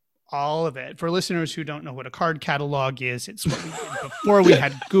through all of it. For listeners who don't know what a card catalog is, it's what we did before we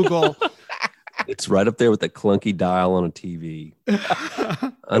had Google. It's right up there with the clunky dial on a TV.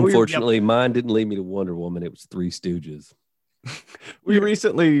 Unfortunately, mine didn't lead me to Wonder Woman. It was Three Stooges. We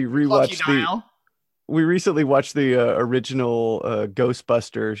recently rewatched we recently watched the original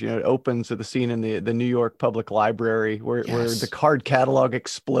Ghostbusters. You know, it opens with the scene in the New York Public Library where the card catalog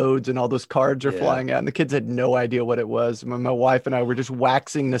explodes and all those cards are flying out, and the kids had no idea what it was. My wife and I were just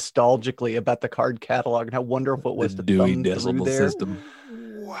waxing nostalgically about the card catalog and how wonderful it was to Dewey thumb Decimal through there. System.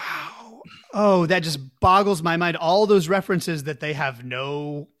 Wow. Oh, that just boggles my mind. All those references that they have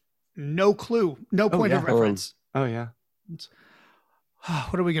no clue, no point of reference. Oh yeah.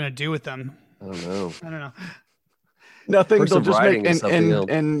 What are we going to do with them? I don't know. Nothing. They'll just make else.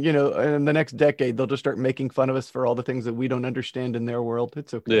 and you know, in the next decade they'll just start making fun of us for all the things that we don't understand in their world.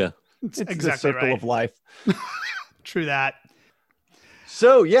 It's okay. Yeah. It's exactly the circle of life. True that.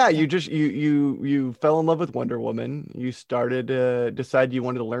 So yeah, you fell in love with Wonder Woman. You started decide you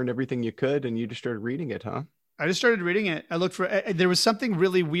wanted to learn everything you could, and you just started reading it, huh? I just started reading it. I looked for there was something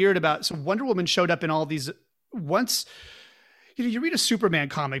really weird about. So Wonder Woman showed up in all these once. You read a Superman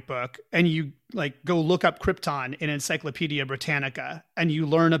comic book and you like go look up Krypton in Encyclopedia Britannica and you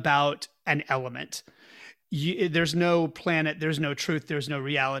learn about an element. there's no planet, there's no truth, there's no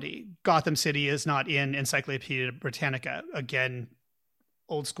reality. Gotham City is not in Encyclopedia Britannica. Again,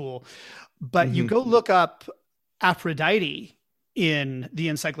 old school. But you go look up Aphrodite in the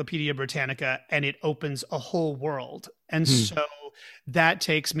Encyclopedia Britannica and it opens a whole world. And so that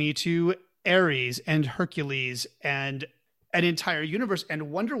takes me to Ares and Hercules and an entire universe.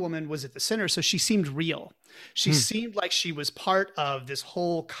 And Wonder Woman was at the center. So she seemed real. She seemed like she was part of this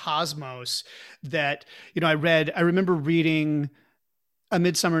whole cosmos that, I remember reading A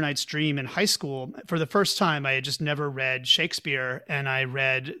Midsummer Night's Dream in high school. For the first time, I had just never read Shakespeare, and I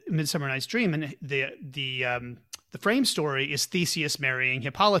read Midsummer Night's Dream, and the frame story is Theseus marrying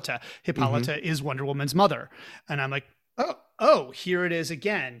Hippolyta. Hippolyta is Wonder Woman's mother. And I'm like, oh, here it is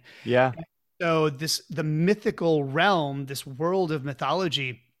again. Yeah. So the mythical realm, this world of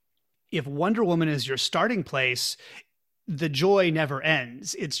mythology, if Wonder Woman is your starting place, the joy never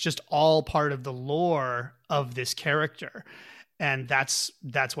ends. It's just all part of the lore of this character. And that's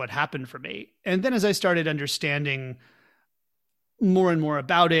what happened for me. And then as I started understanding more and more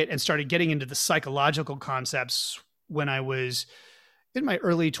about it and started getting into the psychological concepts, when I was in my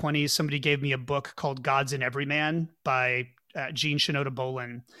early 20s, somebody gave me a book called Gods in Every Man by Jean Shinoda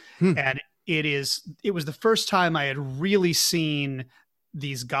Bolen. And it was the first time I had really seen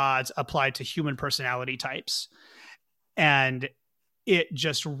these gods applied to human personality types. And it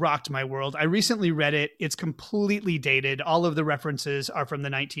just rocked my world. I recently read it. It's completely dated. All of the references are from the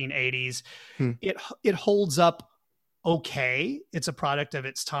 1980s. It holds up okay. It's a product of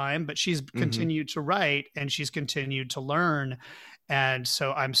its time, but she's continued to write and she's continued to learn. And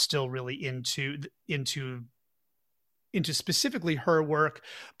so I'm still really into specifically her work,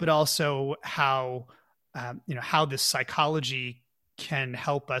 but also how this psychology can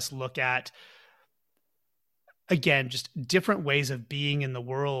help us look at, again, just different ways of being in the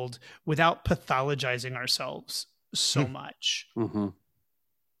world without pathologizing ourselves so much. And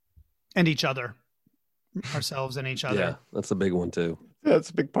each other, ourselves and each other. Yeah, that's a big one too.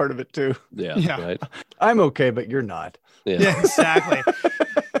 That's a big part of it too. Yeah. Right. I'm okay, but you're not. Yeah, exactly.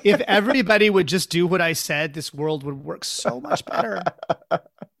 If everybody would just do what I said, this world would work so much better.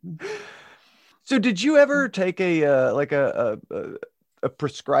 So did you ever take a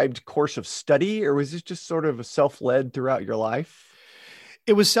prescribed course of study, or was this just sort of self-led throughout your life?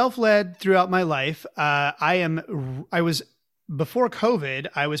 It was self-led throughout my life. Before COVID,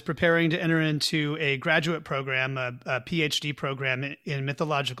 I was preparing to enter into a graduate program, a PhD program in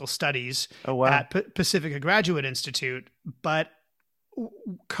mythological studies at Pacifica Graduate Institute. But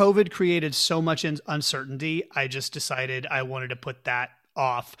COVID created so much uncertainty, I just decided I wanted to put that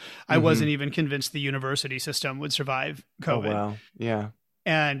off. I wasn't even convinced the university system would survive COVID. Oh, wow. Yeah.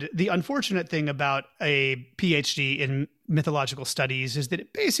 And the unfortunate thing about a PhD in mythological studies is that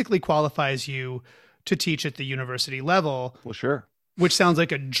it basically qualifies you to teach at the university level. Well, sure. Which sounds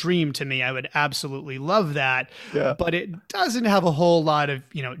like a dream to me. I would absolutely love that. Yeah. But it doesn't have a whole lot of,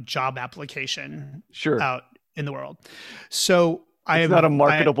 job application out in the world. So it's not a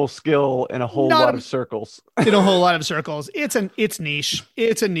marketable skill in a whole lot of circles. In a whole lot of circles. It's niche.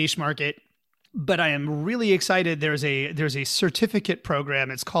 It's a niche market. But I am really excited. There's a certificate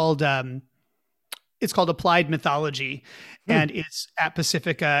program. It's called Applied Mythology, and it's at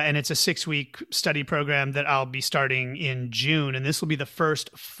Pacifica, and it's a 6-week study program that I'll be starting in June. And this will be the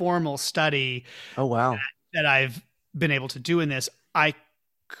first formal study. Oh, wow. That I've been able to do in this. I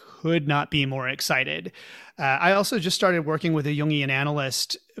could not be more excited. I also just started working with a Jungian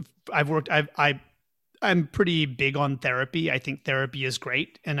analyst. I'm pretty big on therapy. I think therapy is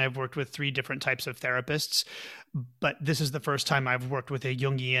great. And I've worked with 3 different types of therapists, but this is the first time I've worked with a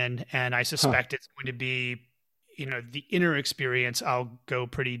Jungian, and I suspect it's going to be, the inner experience. I'll go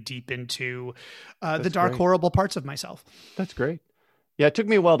pretty deep into the dark, horrible parts of myself. That's great. Yeah, it took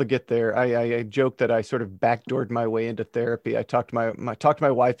me a while to get there. I joke that I sort of backdoored my way into therapy. I talked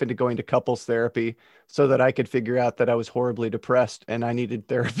my wife into going to couples therapy so that I could figure out that I was horribly depressed and I needed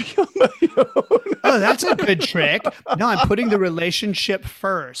therapy on my own. Oh, that's a good trick. No, I'm putting the relationship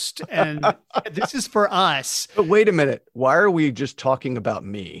first, and this is for us. But wait a minute. Why are we just talking about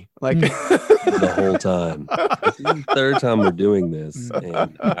me? Like the whole time. This is the 3rd time we're doing this,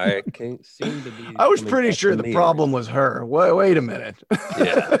 and I can't seem to be. I was pretty sure the problem was her. Wait a minute.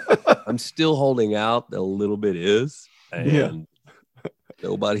 Yeah, I'm still holding out. A little bit is, and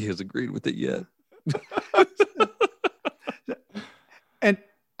nobody has agreed with it yet. And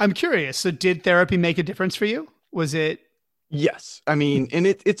I'm curious. So, did therapy make a difference for you? Was it? Yes. I mean, and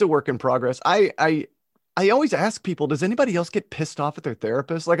it's a work in progress. I always ask people, does anybody else get pissed off at their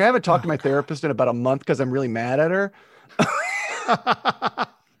therapist? Like, I haven't talked to my therapist in about a month because I'm really mad at her.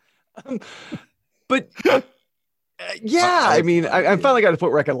 But yeah, I mean, I finally got to the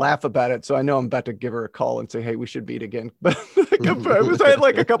point where I can laugh about it. So I know I'm about to give her a call and say, hey, we should meet again. But I had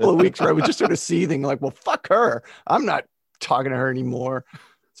like a couple of weeks where I was just sort of seething like, well, fuck her. I'm not talking to her anymore.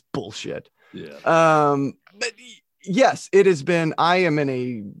 It's bullshit. Yeah. But yes, it has been, I am in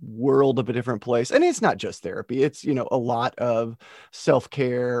a world of a different place. And it's not just therapy. It's, you know, a lot of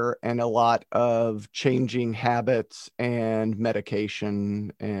self-care and a lot of changing habits and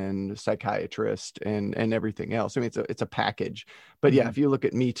medication and psychiatrist and everything else. I mean, it's a package. But yeah, if you look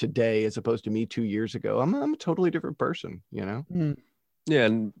at me today, as opposed to me 2 years ago, I'm a totally different person, you know? Yeah.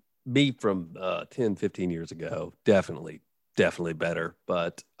 And me from 10, 15 years ago, definitely better.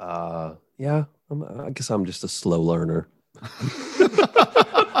 But yeah, I guess I'm just a slow learner.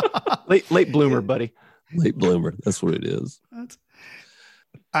 late bloomer, buddy. Late bloomer. That's what it is.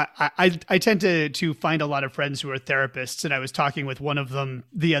 I tend to find a lot of friends who are therapists, and I was talking with one of them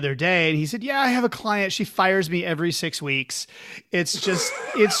the other day, and he said, "Yeah, I have a client. She fires me every 6 weeks. It's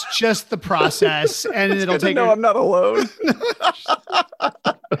just the process, and it'll take." No, I'm not alone.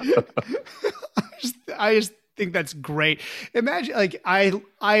 I just think that's great. Imagine, like,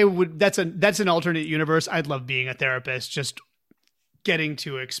 I would. That's an alternate universe. I'd love being a therapist, just getting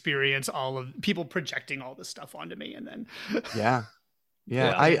to experience all of people projecting all this stuff onto me, and then Yeah.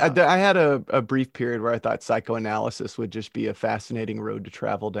 I had a brief period where I thought psychoanalysis would just be a fascinating road to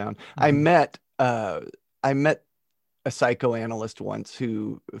travel down. I met a psychoanalyst once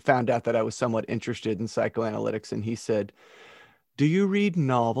who found out that I was somewhat interested in psychoanalytics, and he said, "Do you read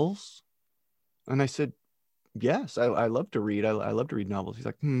novels?" And I said, "Yes, I love to read. I love to read novels." He's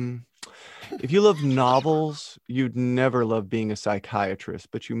like, "If you love novels, you'd never love being a psychiatrist,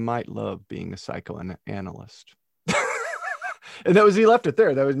 but you might love being a psychoanalyst." And he left it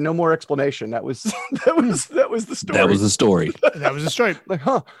there. There was no more explanation. That was the story. That was the story. That was a story. Like,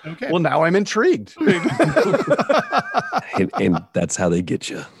 huh? Okay. Well, now I'm intrigued. and that's how they get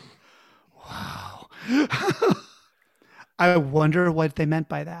you. Wow. I wonder what they meant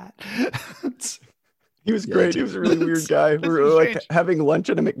by that. He was great. He was a really weird guy. We were like having lunch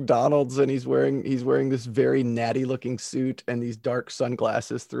at a McDonald's, and he's wearing this very natty looking suit and these dark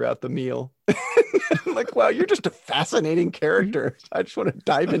sunglasses throughout the meal. I'm like, wow, you're just a fascinating character. I just want to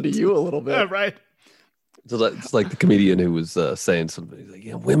dive into you a little bit. Yeah, right. So it's like the comedian who was saying something. He's like,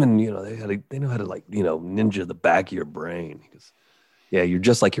 "Yeah, women, you know, they know how to, like, you know, ninja the back of your brain." He goes, "Yeah, you're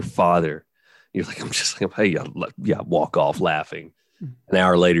just like your father." You're like, "I'm just like, hey, yeah," walk off laughing. An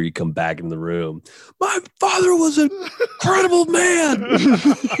hour later, you come back in the room. "My father was an incredible man."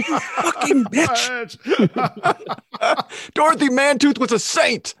 Fucking bitch. Dorothy Mantooth was a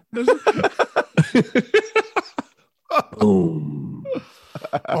saint. Boom.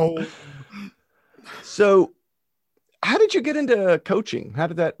 Oh. So how did you get into coaching?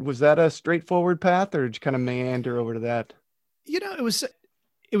 Was that a straightforward path, or did you kind of meander over to that? You know, it was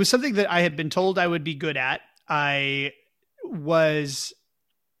something that I had been told I would be good at. I went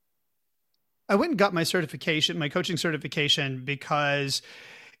and got my coaching certification, because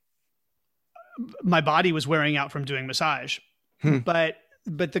my body was wearing out from doing massage. But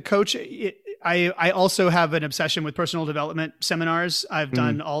the coach, I also have an obsession with personal development seminars. I've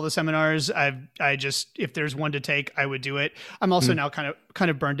done all the seminars. If there's one to take, I would do it. I'm also now kind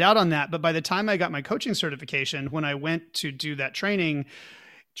of burned out on that. But by the time I got my coaching certification, when I went to do that training,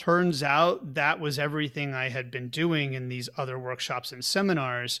 turns out that was everything I had been doing in these other workshops and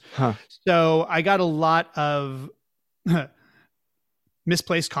seminars. So I got a lot of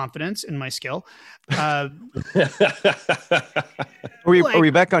misplaced confidence in my skill. Are we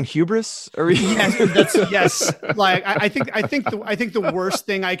back on hubris? Yes. Like, I think the worst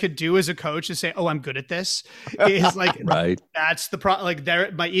thing I could do as a coach is say, "Oh, I'm good at this." Is like, right. That's the problem. Like,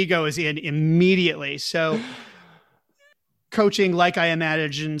 there, my ego is in immediately. So coaching, like I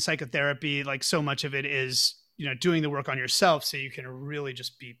imagine psychotherapy, like so much of it is, you know, doing the work on yourself so you can really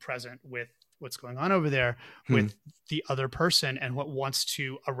just be present with what's going on over there with the other person and what wants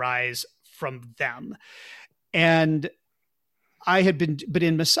to arise from them. And but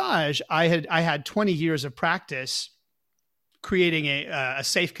in massage, I had 20 years of practice creating a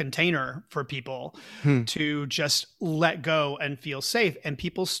safe container for people to just let go and feel safe. And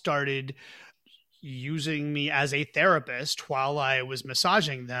people started using me as a therapist while I was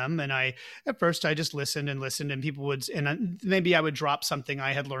massaging them. And at first I just listened, and people would, and maybe I would drop something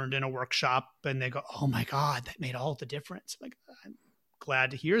I had learned in a workshop, and they go, "Oh my God, that made all the difference." I'm like, I'm glad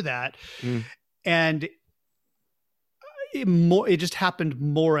to hear that. And it just happened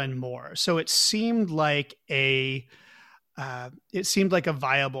more and more. So it seemed like a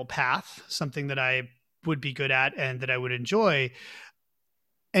viable path, something that I would be good at and that I would enjoy.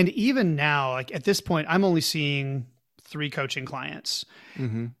 And even now, like at this point, I'm only seeing 3 coaching clients,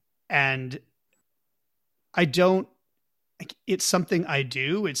 Mm-hmm. and I don't, like, it's something I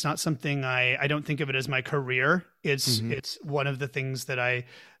do. It's not something I don't think of it as my career. Mm-hmm. It's one of the things that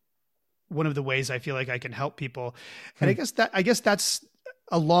one of the ways I feel like I can help people. And Hmm. I guess that's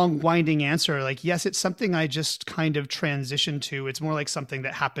a long winding answer. Like, yes, it's something I just kind of transitioned to. It's more like something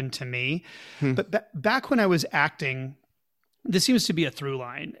that happened to me. Hmm. But back when I was acting, this seems to be a through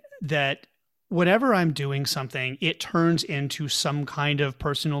line that whenever I'm doing something, it turns into some kind of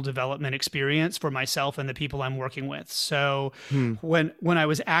personal development experience for myself and the people I'm working with. So Hmm. when I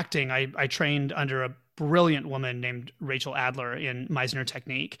was acting, I trained under a brilliant woman named Rachel Adler in Meisner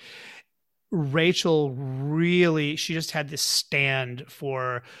Technique. Rachel really, she just had this stand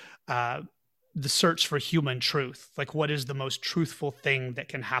for uh, the search for human truth. Like, what is the most truthful thing that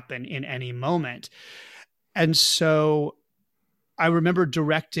can happen in any moment? And so I remember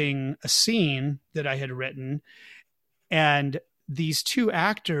directing a scene that I had written, and these 2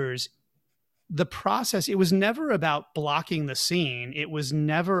 actors, the process, it was never about blocking the scene. It was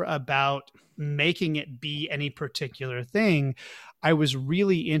never about making it be any particular thing. I was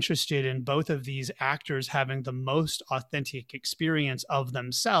really interested in both of these actors having the most authentic experience of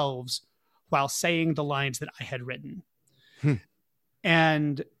themselves while saying the lines that I had written. Hmm.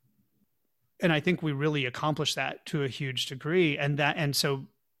 And I think we really accomplished that to a huge degree. And so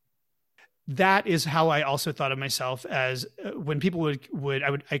that is how I also thought of myself as when people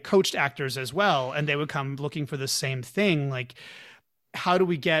I coached actors as well, and they would come looking for the same thing. Like, how do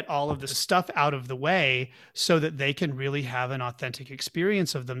we get all of this stuff out of the way so that they can really have an authentic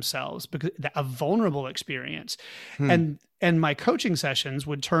experience of themselves, because a vulnerable experience. Hmm. And my coaching sessions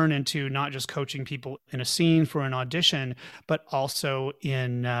would turn into not just coaching people in a scene for an audition, but also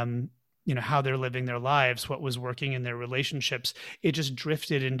in how they're living their lives, what was working in their relationships. It just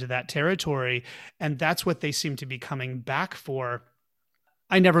drifted into that territory, and that's what they seem to be coming back for.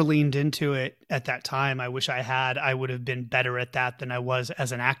 I never leaned into it at that time. I wish I had. I would have been better at that than I was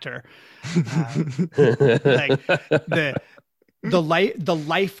as an actor. Like the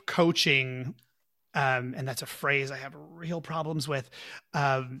life coaching, and that's a phrase I have real problems with.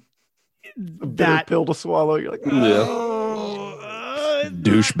 A bitter That pill to swallow. You're like, Yeah. oh.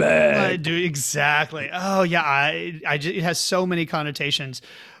 Douchebag. do exactly. Oh yeah, it has so many connotations,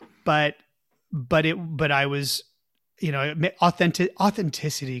 but I was,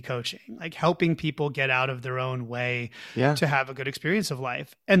 authenticity coaching, like helping people get out of their own way Yeah. to have a good experience of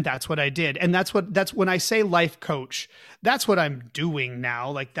life. And that's what I did. And that's when I say life coach, that's what I'm doing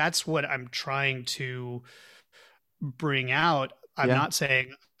now. Like, that's what I'm trying to bring out. I'm Yeah. not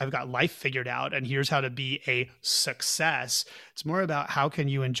saying I've got life figured out and here's how to be a success. It's more about how can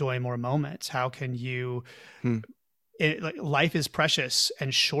you enjoy more moments? How can you, Hmm. like, life is precious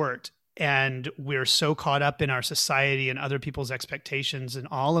and short, and we're so caught up in our society and other people's expectations and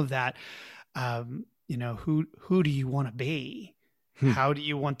all of that. Who do you want to be? Hmm. How do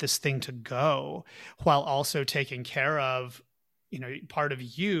you want this thing to go, while also taking care of, part of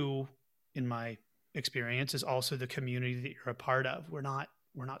you, in my experience, is also the community that you're a part of. We're not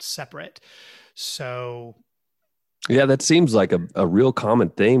separate. So Yeah, that seems like a real common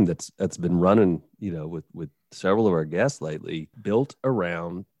theme that's been running, with several of our guests lately, built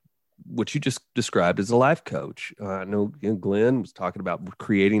around what you just described as a life coach. I know, Glenn was talking about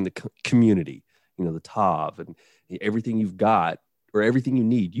creating the community, the TAV, and everything you've got or everything you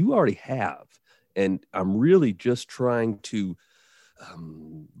need, you already have. And I'm really just trying to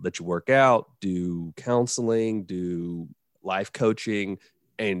let you work out, do counseling, do life coaching,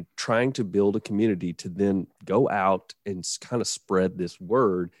 and trying to build a community to then go out and kind of spread this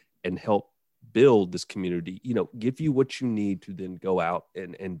word and help build this community, give you what you need to then go out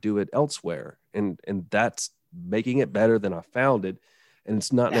and do it elsewhere. And that's making it better than I found it. And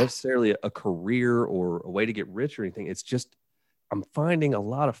it's not necessarily a career or a way to get rich or anything. It's just, I'm finding a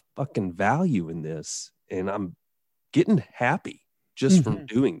lot of fucking value in this, and I'm getting happy just from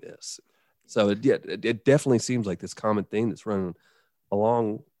doing this. So it definitely seems like this common thing that's running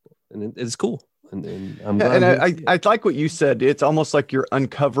along, and it's cool. And I'm glad. And I like what you said. It's almost like you're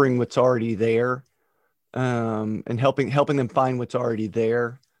uncovering what's already there, and helping them find what's already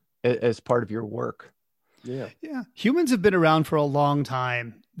there as part of your work. Yeah. Humans have been around for a long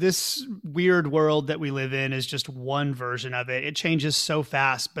time. This weird world that we live in is just one version of it. It changes so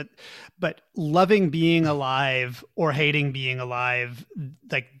fast, but loving being alive or hating being alive,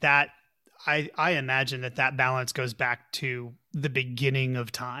 like that, I imagine that balance goes back to the beginning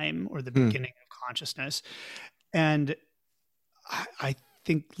of time or the beginning of consciousness. And I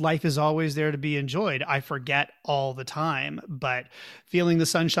think life is always there to be enjoyed. I forget all the time, but feeling the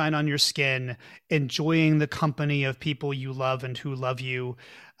sunshine on your skin, enjoying the company of people you love and who love you,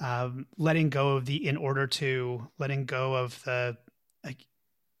 letting go of the in order to, letting go of the, like,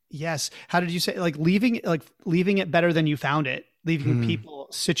 yes. How did you say, like leaving it better than you found it, leaving people,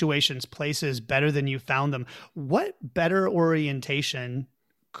 situations, places better than you found them. What better orientation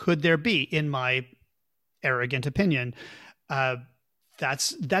could there be, in my arrogant opinion?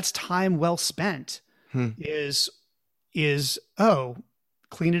 That's time well spent. Is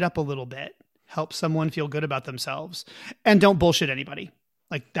clean it up a little bit, help someone feel good about themselves, and don't bullshit anybody.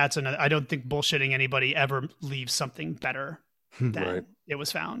 Like, that's another, I don't think bullshitting anybody ever leaves something better than it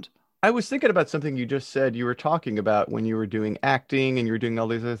was found. I was thinking about something you just said. You were talking about when you were doing acting and you were doing all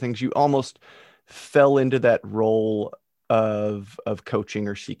these other things, you almost fell into that role of coaching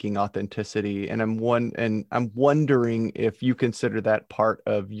or seeking authenticity. And I'm wondering if you consider that part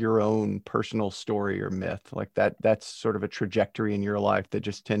of your own personal story or myth, like that's sort of a trajectory in your life that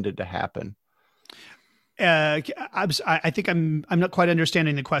just tended to happen. I think I'm not quite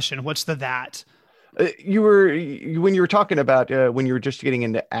understanding the question. What's that? When you were talking about when you were just getting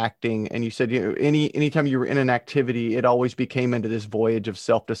into acting, and you said, anytime you were in an activity, it always became into this voyage of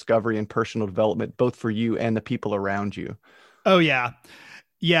self-discovery and personal development, both for you and the people around you. Oh yeah.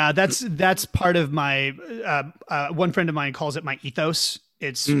 That's part of my, one friend of mine calls it my ethos.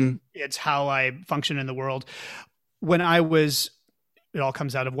 It's how I function in the world. It all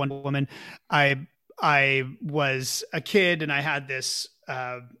comes out of one woman. I was a kid and I had this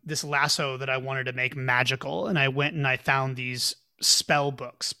lasso that I wanted to make magical. And I went and I found these spell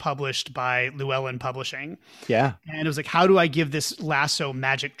books published by Llewellyn Publishing. Yeah. And it was like, how do I give this lasso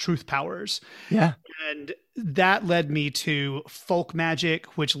magic truth powers? Yeah. And that led me to folk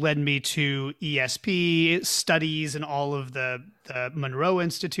magic, which led me to ESP studies and all of the Monroe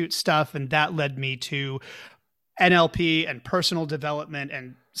Institute stuff. And that led me to NLP and personal development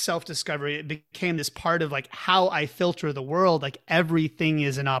and self-discovery. It became this part of like how I filter the world. Like, everything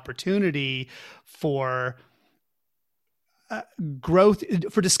is an opportunity for growth,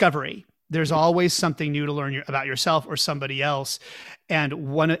 for discovery. There's always something new to learn about yourself or somebody else. And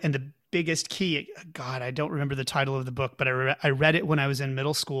the biggest key, God, I don't remember the title of the book, but I read it when I was in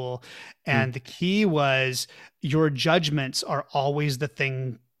middle school. And the key was, your judgments are always the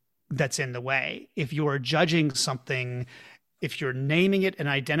thing that's in the way. If you're judging something, if you're naming it and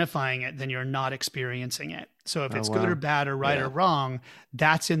identifying it, then you're not experiencing it. So if it's good or bad or right or wrong,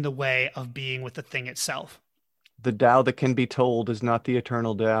 that's in the way of being with the thing itself. The Tao that can be told is not the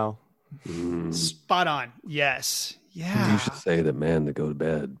eternal Tao. Spot on. Yes. Yeah. You should say that man that go to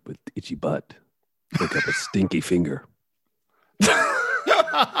bed with itchy butt, pick up a stinky finger. That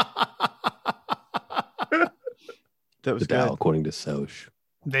was the Tao, according to Soch.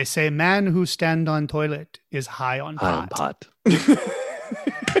 They say man who stand on toilet is high on pot.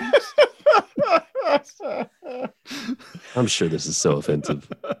 I'm sure this is so offensive.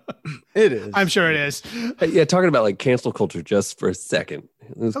 It is. I'm sure it is. Yeah, talking about like cancel culture just for a second.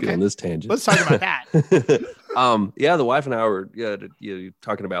 Let's get on this tangent. Let's talk about that. The wife and I were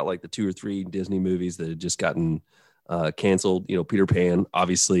talking about like the 2 or 3 Disney movies that had just gotten canceled. Peter Pan,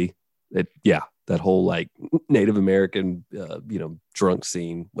 obviously. That whole like Native American, drunk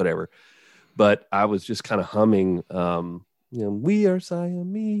scene, whatever. But I was just kind of humming, we are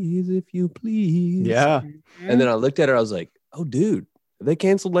Siamese, if you please. Yeah. And then I looked at her, I was like, oh, dude, have they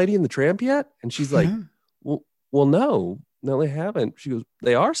canceled Lady and the Tramp yet? And she's like, well, no, they haven't. She goes,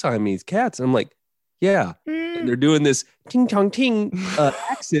 they are Siamese cats. And I'm like, yeah. And they're doing this ting tong ting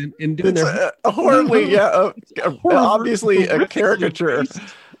accent and doing their horribly, obviously a caricature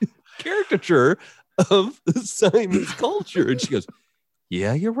of the Siamese culture. And she goes,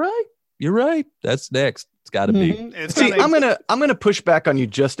 yeah, you're right. That's next. It's got to be. See, I'm gonna push back on you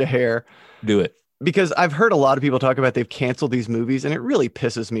just a hair. Do it. Because I've heard a lot of people talk about they've canceled these movies, and it really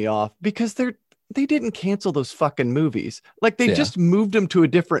pisses me off because they didn't cancel those fucking movies. Like, they just moved them to a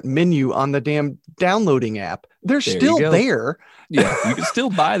different menu on the damn downloading app. They're still there. Yeah, you can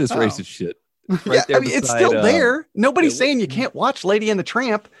still buy this racist shit. Right there it's still there. Nobody's saying you can't watch Lady and the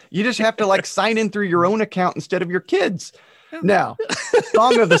Tramp. You just have to like sign in through your own account instead of your kids. Now,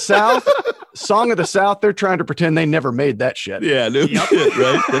 Song of the South, they're trying to pretend they never made that shit. Yeah, no shit,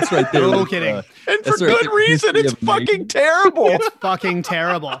 right? That's right there. No kidding. And for good reason. It's fucking terrible. It's fucking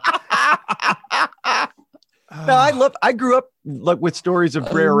terrible. No, I grew up like with stories of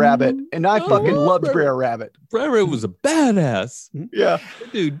Brer Rabbit, and I fucking loved Brer Rabbit. Brer Rabbit was a badass. Yeah.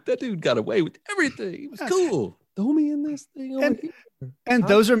 That dude got away with everything. It was cool. Throw me in this thing over here. And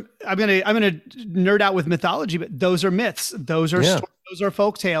those are I'm gonna nerd out with mythology, but those are myths. Those are those are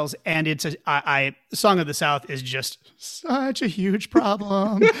folk tales, and it's Song of the South is just such a huge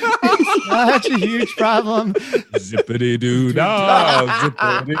problem. It's such a huge problem. Zippity doo dah,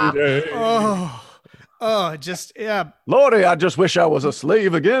 zippity day. Just yeah. Lordy, I just wish I was a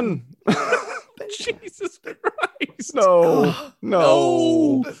slave again. Jesus Christ! No.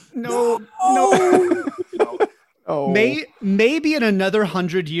 Oh. Maybe in another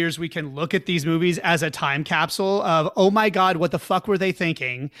 100 years we can look at these movies as a time capsule of, oh my God, what the fuck were they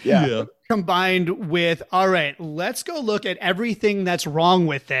thinking? Yeah. Combined with, all right, let's go look at everything that's wrong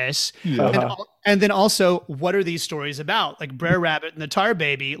with this. Yeah. And then also, what are these stories about? Like Brer Rabbit and the Tar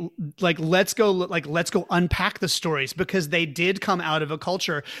Baby. Let's go unpack the stories, because they did come out of a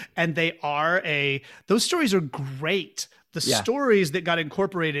culture, and those stories are great. The stories that got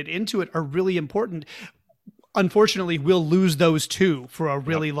incorporated into it are really important. Unfortunately, we'll lose those too for a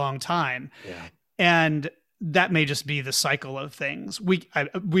really long time. Yeah. And that may just be the cycle of things. We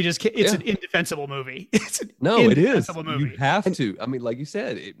just can't, it's an indefensible movie. It is. Movie. You have to. I mean, like you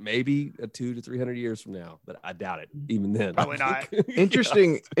said, it may be 200 to 300 years from now, but I doubt it. Even then, probably not.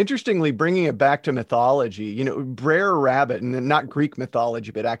 Interestingly, bringing it back to mythology, Brer Rabbit, and not Greek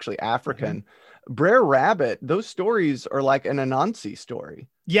mythology, but actually African. Brer Rabbit, those stories are like an Anansi story.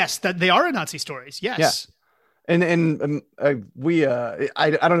 Yes, that they are Anansi stories. Yes. Yeah. And we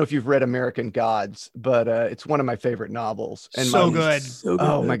I don't know if you've read American Gods, but it's one of my favorite novels. And so good.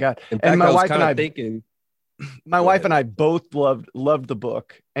 Oh my God! In fact, and my wife and I thinking, wife and I both loved the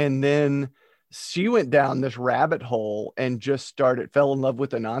book, and then she went down this rabbit hole and just fell in love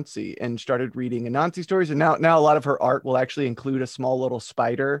with Anansi and started reading Anansi stories. And now a lot of her art will actually include a small little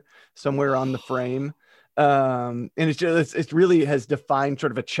spider somewhere on the frame. And it really has defined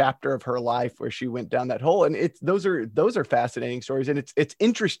sort of a chapter of her life where she went down that hole. And those are fascinating stories. And it's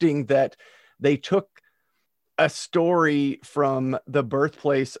interesting that they took a story from the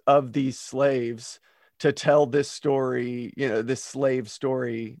birthplace of these slaves to tell this story, this slave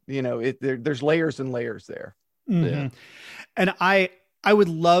story. There's layers and layers there. Mm-hmm. Yeah. And I would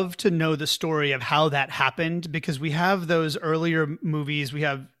love to know the story of how that happened, because we have those earlier movies. We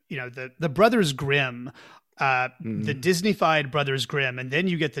have, the Brothers Grimm, the Disneyfied Brothers Grimm, and then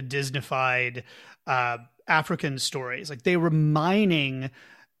you get the Disneyfied African stories. Like they were mining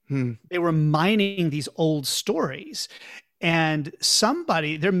these old stories. And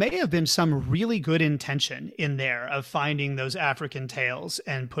there may have been some really good intention in there of finding those African tales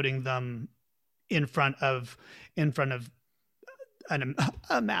and putting them in front of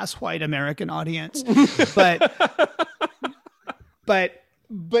a mass white American audience, but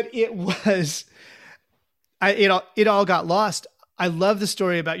it was, it all got lost. I love the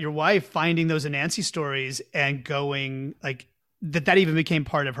story about your wife finding those Anansi stories and going like that even became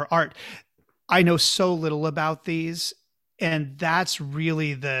part of her art. I know so little about these, and that's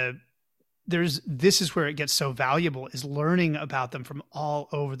really this is where it gets so valuable, is learning about them from all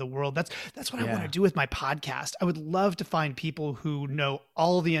over the world. That's what I want to do with my podcast. I would love to find people who know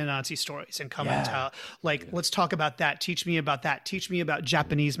all the Anansi stories and come and tell, let's talk about that. Teach me about that. Teach me about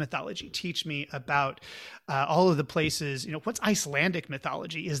Japanese mythology. Teach me about all of the places, what's Icelandic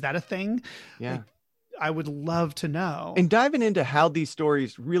mythology? Is that a thing? Yeah. I would love to know. And diving into how these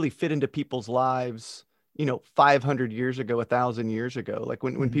stories really fit into people's lives, 500 years ago, 1,000 years ago, like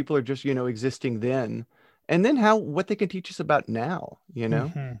when people are just, existing then, and then what they can teach us about now,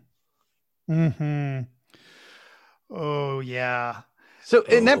 Oh yeah. So,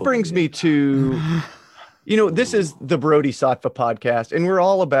 and that brings me to, this is the Brody Sattva podcast, and we're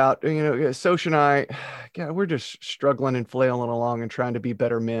all about, Soch and I, God, we're just struggling and flailing along and trying to be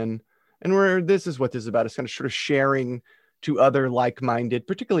better men. And this is what this is about. It's kind of sort of sharing to other like-minded,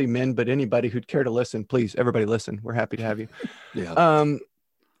 particularly men, but anybody who'd care to listen, please, everybody listen. We're happy to have you. Yeah.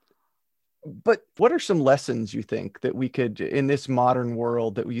 But what are some lessons you think that we could, in this modern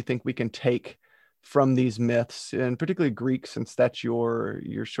world, that you think we can take from these myths, and particularly Greek, since that's your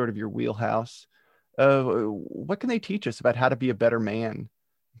sort of your wheelhouse? What can they teach us about how to be a better man in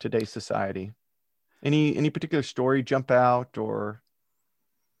today's society? Any particular story jump out, or?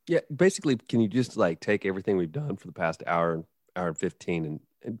 Yeah, basically, can you just take everything we've done for the past hour and 15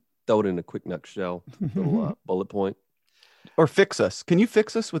 and throw it in a quick nutshell, little bullet point? Or fix us. Can you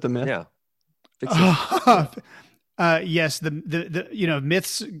fix us with a myth? Yeah. Fix us. Yes, the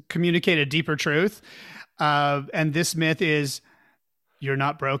myths communicate a deeper truth. And this myth is, you're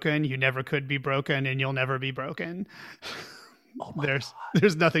not broken, you never could be broken, and you'll never be broken. Oh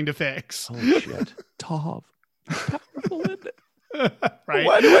there's nothing to fix. Holy shit. Powerful, isn't it? Right?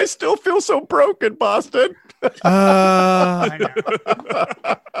 Why do I still feel so broken, Boston? I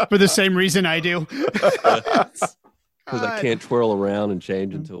know. For the same reason I do. Because I can't twirl around and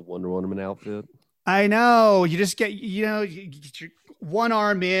change into a Wonder Woman outfit. I know. You just get, you get your one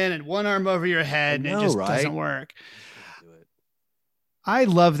arm in and one arm over your head, and it just doesn't work. I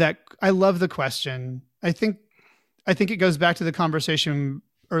love that. I love the question. I think it goes back to the conversation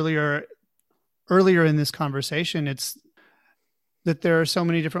earlier in this conversation. It's that there are so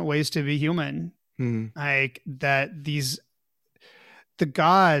many different ways to be human. Like that the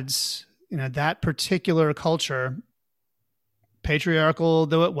gods, that particular culture, patriarchal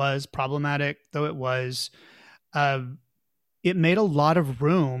though it was, problematic though it was, it made a lot of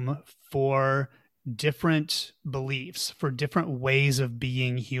room for different beliefs, for different ways of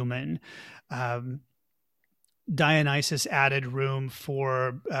being human. Dionysus added room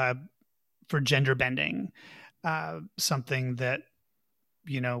for gender bending, something that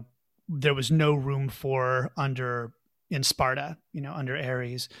there was no room for in Sparta, under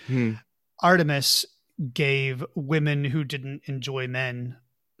Ares. Artemis gave women who didn't enjoy men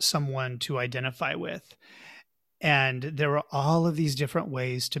someone to identify with. And there were all of these different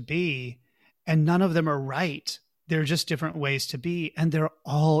ways to be, and none of them are right. They're just different ways to be, and they're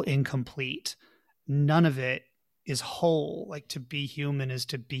all incomplete. None of it is whole. Like, to be human is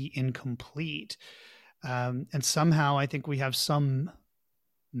to be incomplete. And somehow I think we have some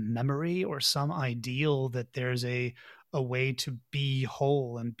memory or some ideal that there's a way to be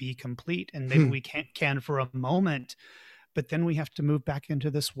whole and be complete. And maybe we can for a moment, but then we have to move back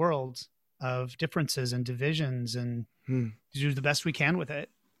into this world of differences and divisions and do the best we can with it.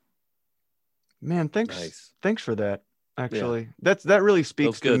 Man, thanks. Nice. Thanks for that. Actually, that really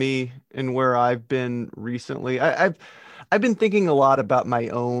speaks to me and where I've been recently. I've been thinking a lot about my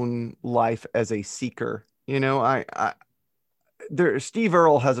own life as a seeker. Steve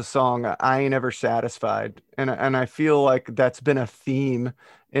Earle has a song, "I Ain't Ever Satisfied," and I feel like that's been a theme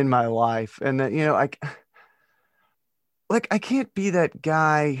in my life, and that I can't be that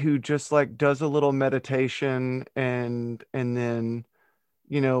guy who just does a little meditation and then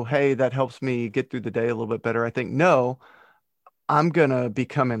hey, that helps me get through the day a little bit better. I think, no, I'm gonna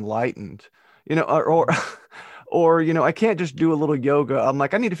become enlightened, or I can't just do a little yoga. I'm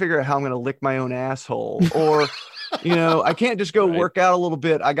like, I need to figure out how I'm gonna lick my own asshole, or I can't just go work out a little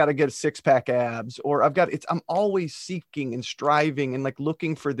bit. I got to get a 6-pack abs, or I'm always seeking and striving and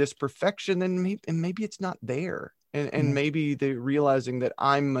looking for this perfection, and maybe it's not there. And maybe the realizing that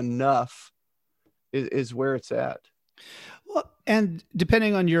I'm enough is where it's at. Well, and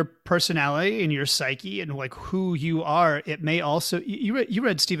depending on your personality and your psyche and who you are, it may also, you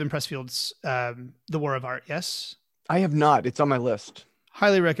read Stephen Pressfield's, The War of Art. Yes. I have not. It's on my list.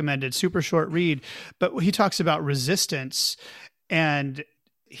 Highly recommended, super short read, but he talks about resistance, and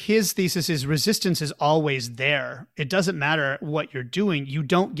his thesis is resistance is always there. It doesn't matter what you're doing. You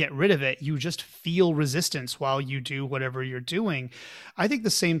don't get rid of it. You just feel resistance while you do whatever you're doing. I think the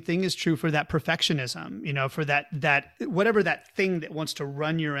same thing is true for that perfectionism, for that whatever that thing that wants to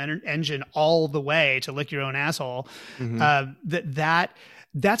run your engine all the way to lick your own asshole,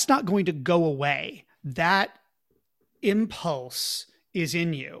 that's not going to go away. That impulse is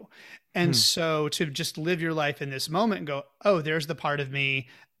in you. And so to just live your life in this moment and go, oh, there's the part of me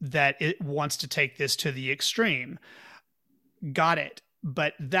that it wants to take this to the extreme. Got it.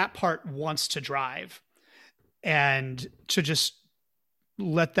 But that part wants to drive, and to just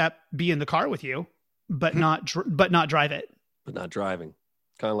let that be in the car with you, but not drive it. But not driving.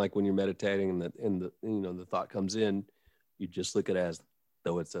 Kind of like when you're meditating and the thought comes in, you just look at it as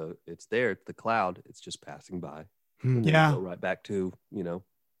though it's there, it's the cloud, it's just passing by. And then you go right back to,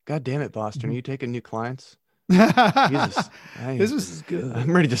 God damn it, Boston. Are you taking new clients? Jesus. This is good.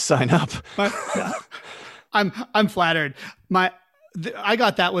 I'm ready to sign up. I'm flattered. I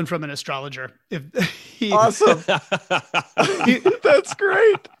got that one from an astrologer. Awesome. That's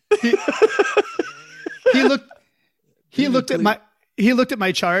great. He looked at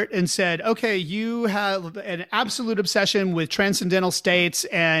my chart and said, okay, you have an absolute obsession with transcendental states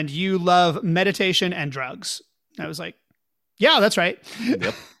and you love meditation and drugs. I was like, yeah, that's right.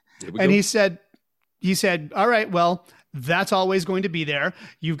 Yep. And he said, all right, well, that's always going to be there.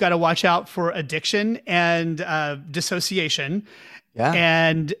 You've got to watch out for addiction and dissociation. Yeah.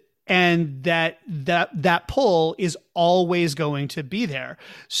 And that pull is always going to be there.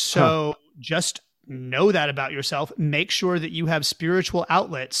 So just know that about yourself. Make sure that you have spiritual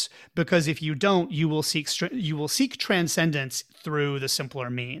outlets, because if you don't, you will seek transcendence through the simpler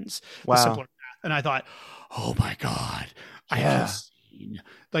means. Wow. The simpler path. And I thought, oh my God, I have seen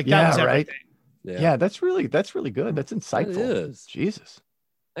that was everything. Right. Yeah, that's really good. That's insightful. It is. Jesus.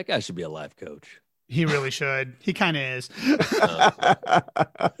 That guy should be a life coach. He really should. He kind of is.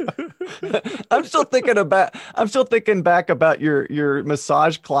 I'm still thinking back about your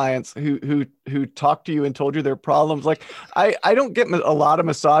massage clients who talked to you and told you their problems. Like, I don't get a lot of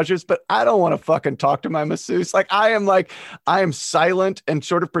massages, but I don't want to fucking talk to my masseuse. I am silent and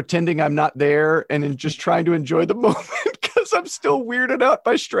sort of pretending I'm not there and just trying to enjoy the moment because I'm still weirded out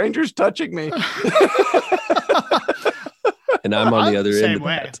by strangers touching me. And I'm on the other Same end of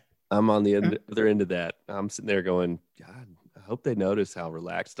way. that. I'm on the other end of that. I'm sitting there going, God, I hope they notice how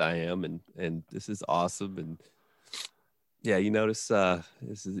relaxed I am, and this is awesome. And yeah, you notice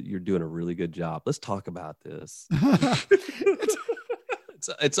you're doing a really good job. Let's talk about this.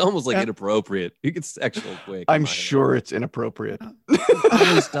 It's almost like inappropriate. You get sexual quick. I'm sure it's inappropriate. It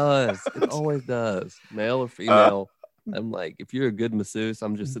always does. It always does. Male or female. I'm like, if you're a good masseuse,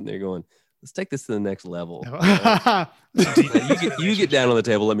 I'm just sitting there going, let's take this to the next level. You get down on the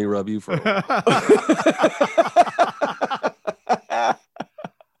table. Let me rub you for a while.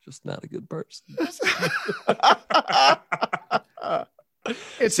 Just not a good person.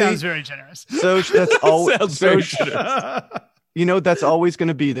 It sounds very generous. So that's all. Sounds very generous. That's always going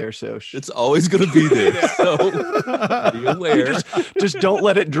to be there, Soch. It's always going to be there. So be aware. Just don't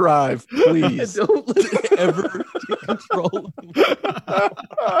let it drive, please. Don't let it ever get control.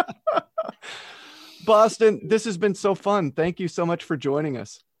 Boston, this has been so fun. Thank you so much for joining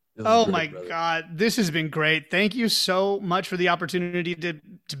us. Oh my God, this has been great. Thank you so much for the opportunity to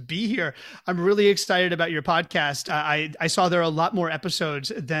be here. I'm really excited about your podcast. I saw there are a lot more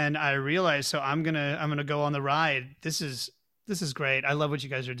episodes than I realized, so I'm gonna go on the ride. This is great. I love what you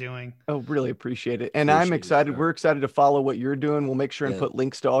guys are doing. Oh, really appreciate it. And I'm excited. We're excited to follow what you're doing. We'll make sure and put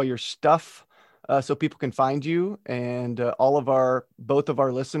links to all your stuff so people can find you, and both of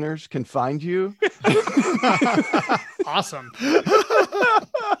our listeners can find you. Awesome.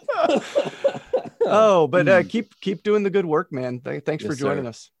 But keep doing the good work, man. Thanks for joining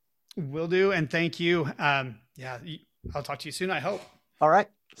us. Will do. And thank you. I'll talk to you soon, I hope. All right.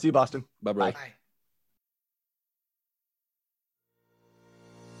 See you, Boston. Bye, bro. Bye.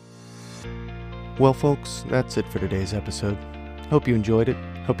 Well, folks, that's it for today's episode. Hope you enjoyed it.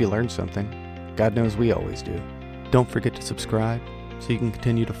 Hope you learned something. God knows we always do. Don't forget to subscribe so you can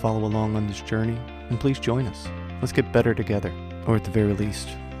continue to follow along on this journey. And please join us. Let's get better together. Or at the very least,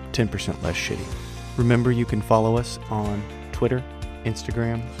 10% less shitty. Remember, you can follow us on Twitter,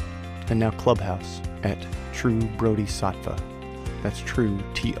 Instagram, and now Clubhouse at True Brody Sattva. That's True,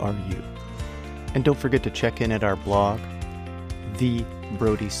 TRU. And don't forget to check in at our blog,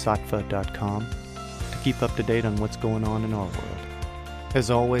 thebrodysattva.com, to keep up to date on what's going on in our world. As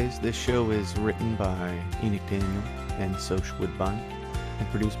always, this show is written by Enoch Daniel and Soch Woodbine, and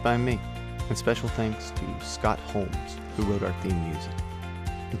produced by me. And special thanks to Scott Holmes, who wrote our theme music.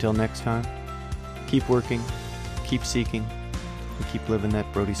 Until next time, keep working, keep seeking, and keep living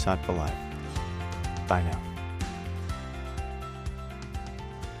that Bodhisattva life. Bye now.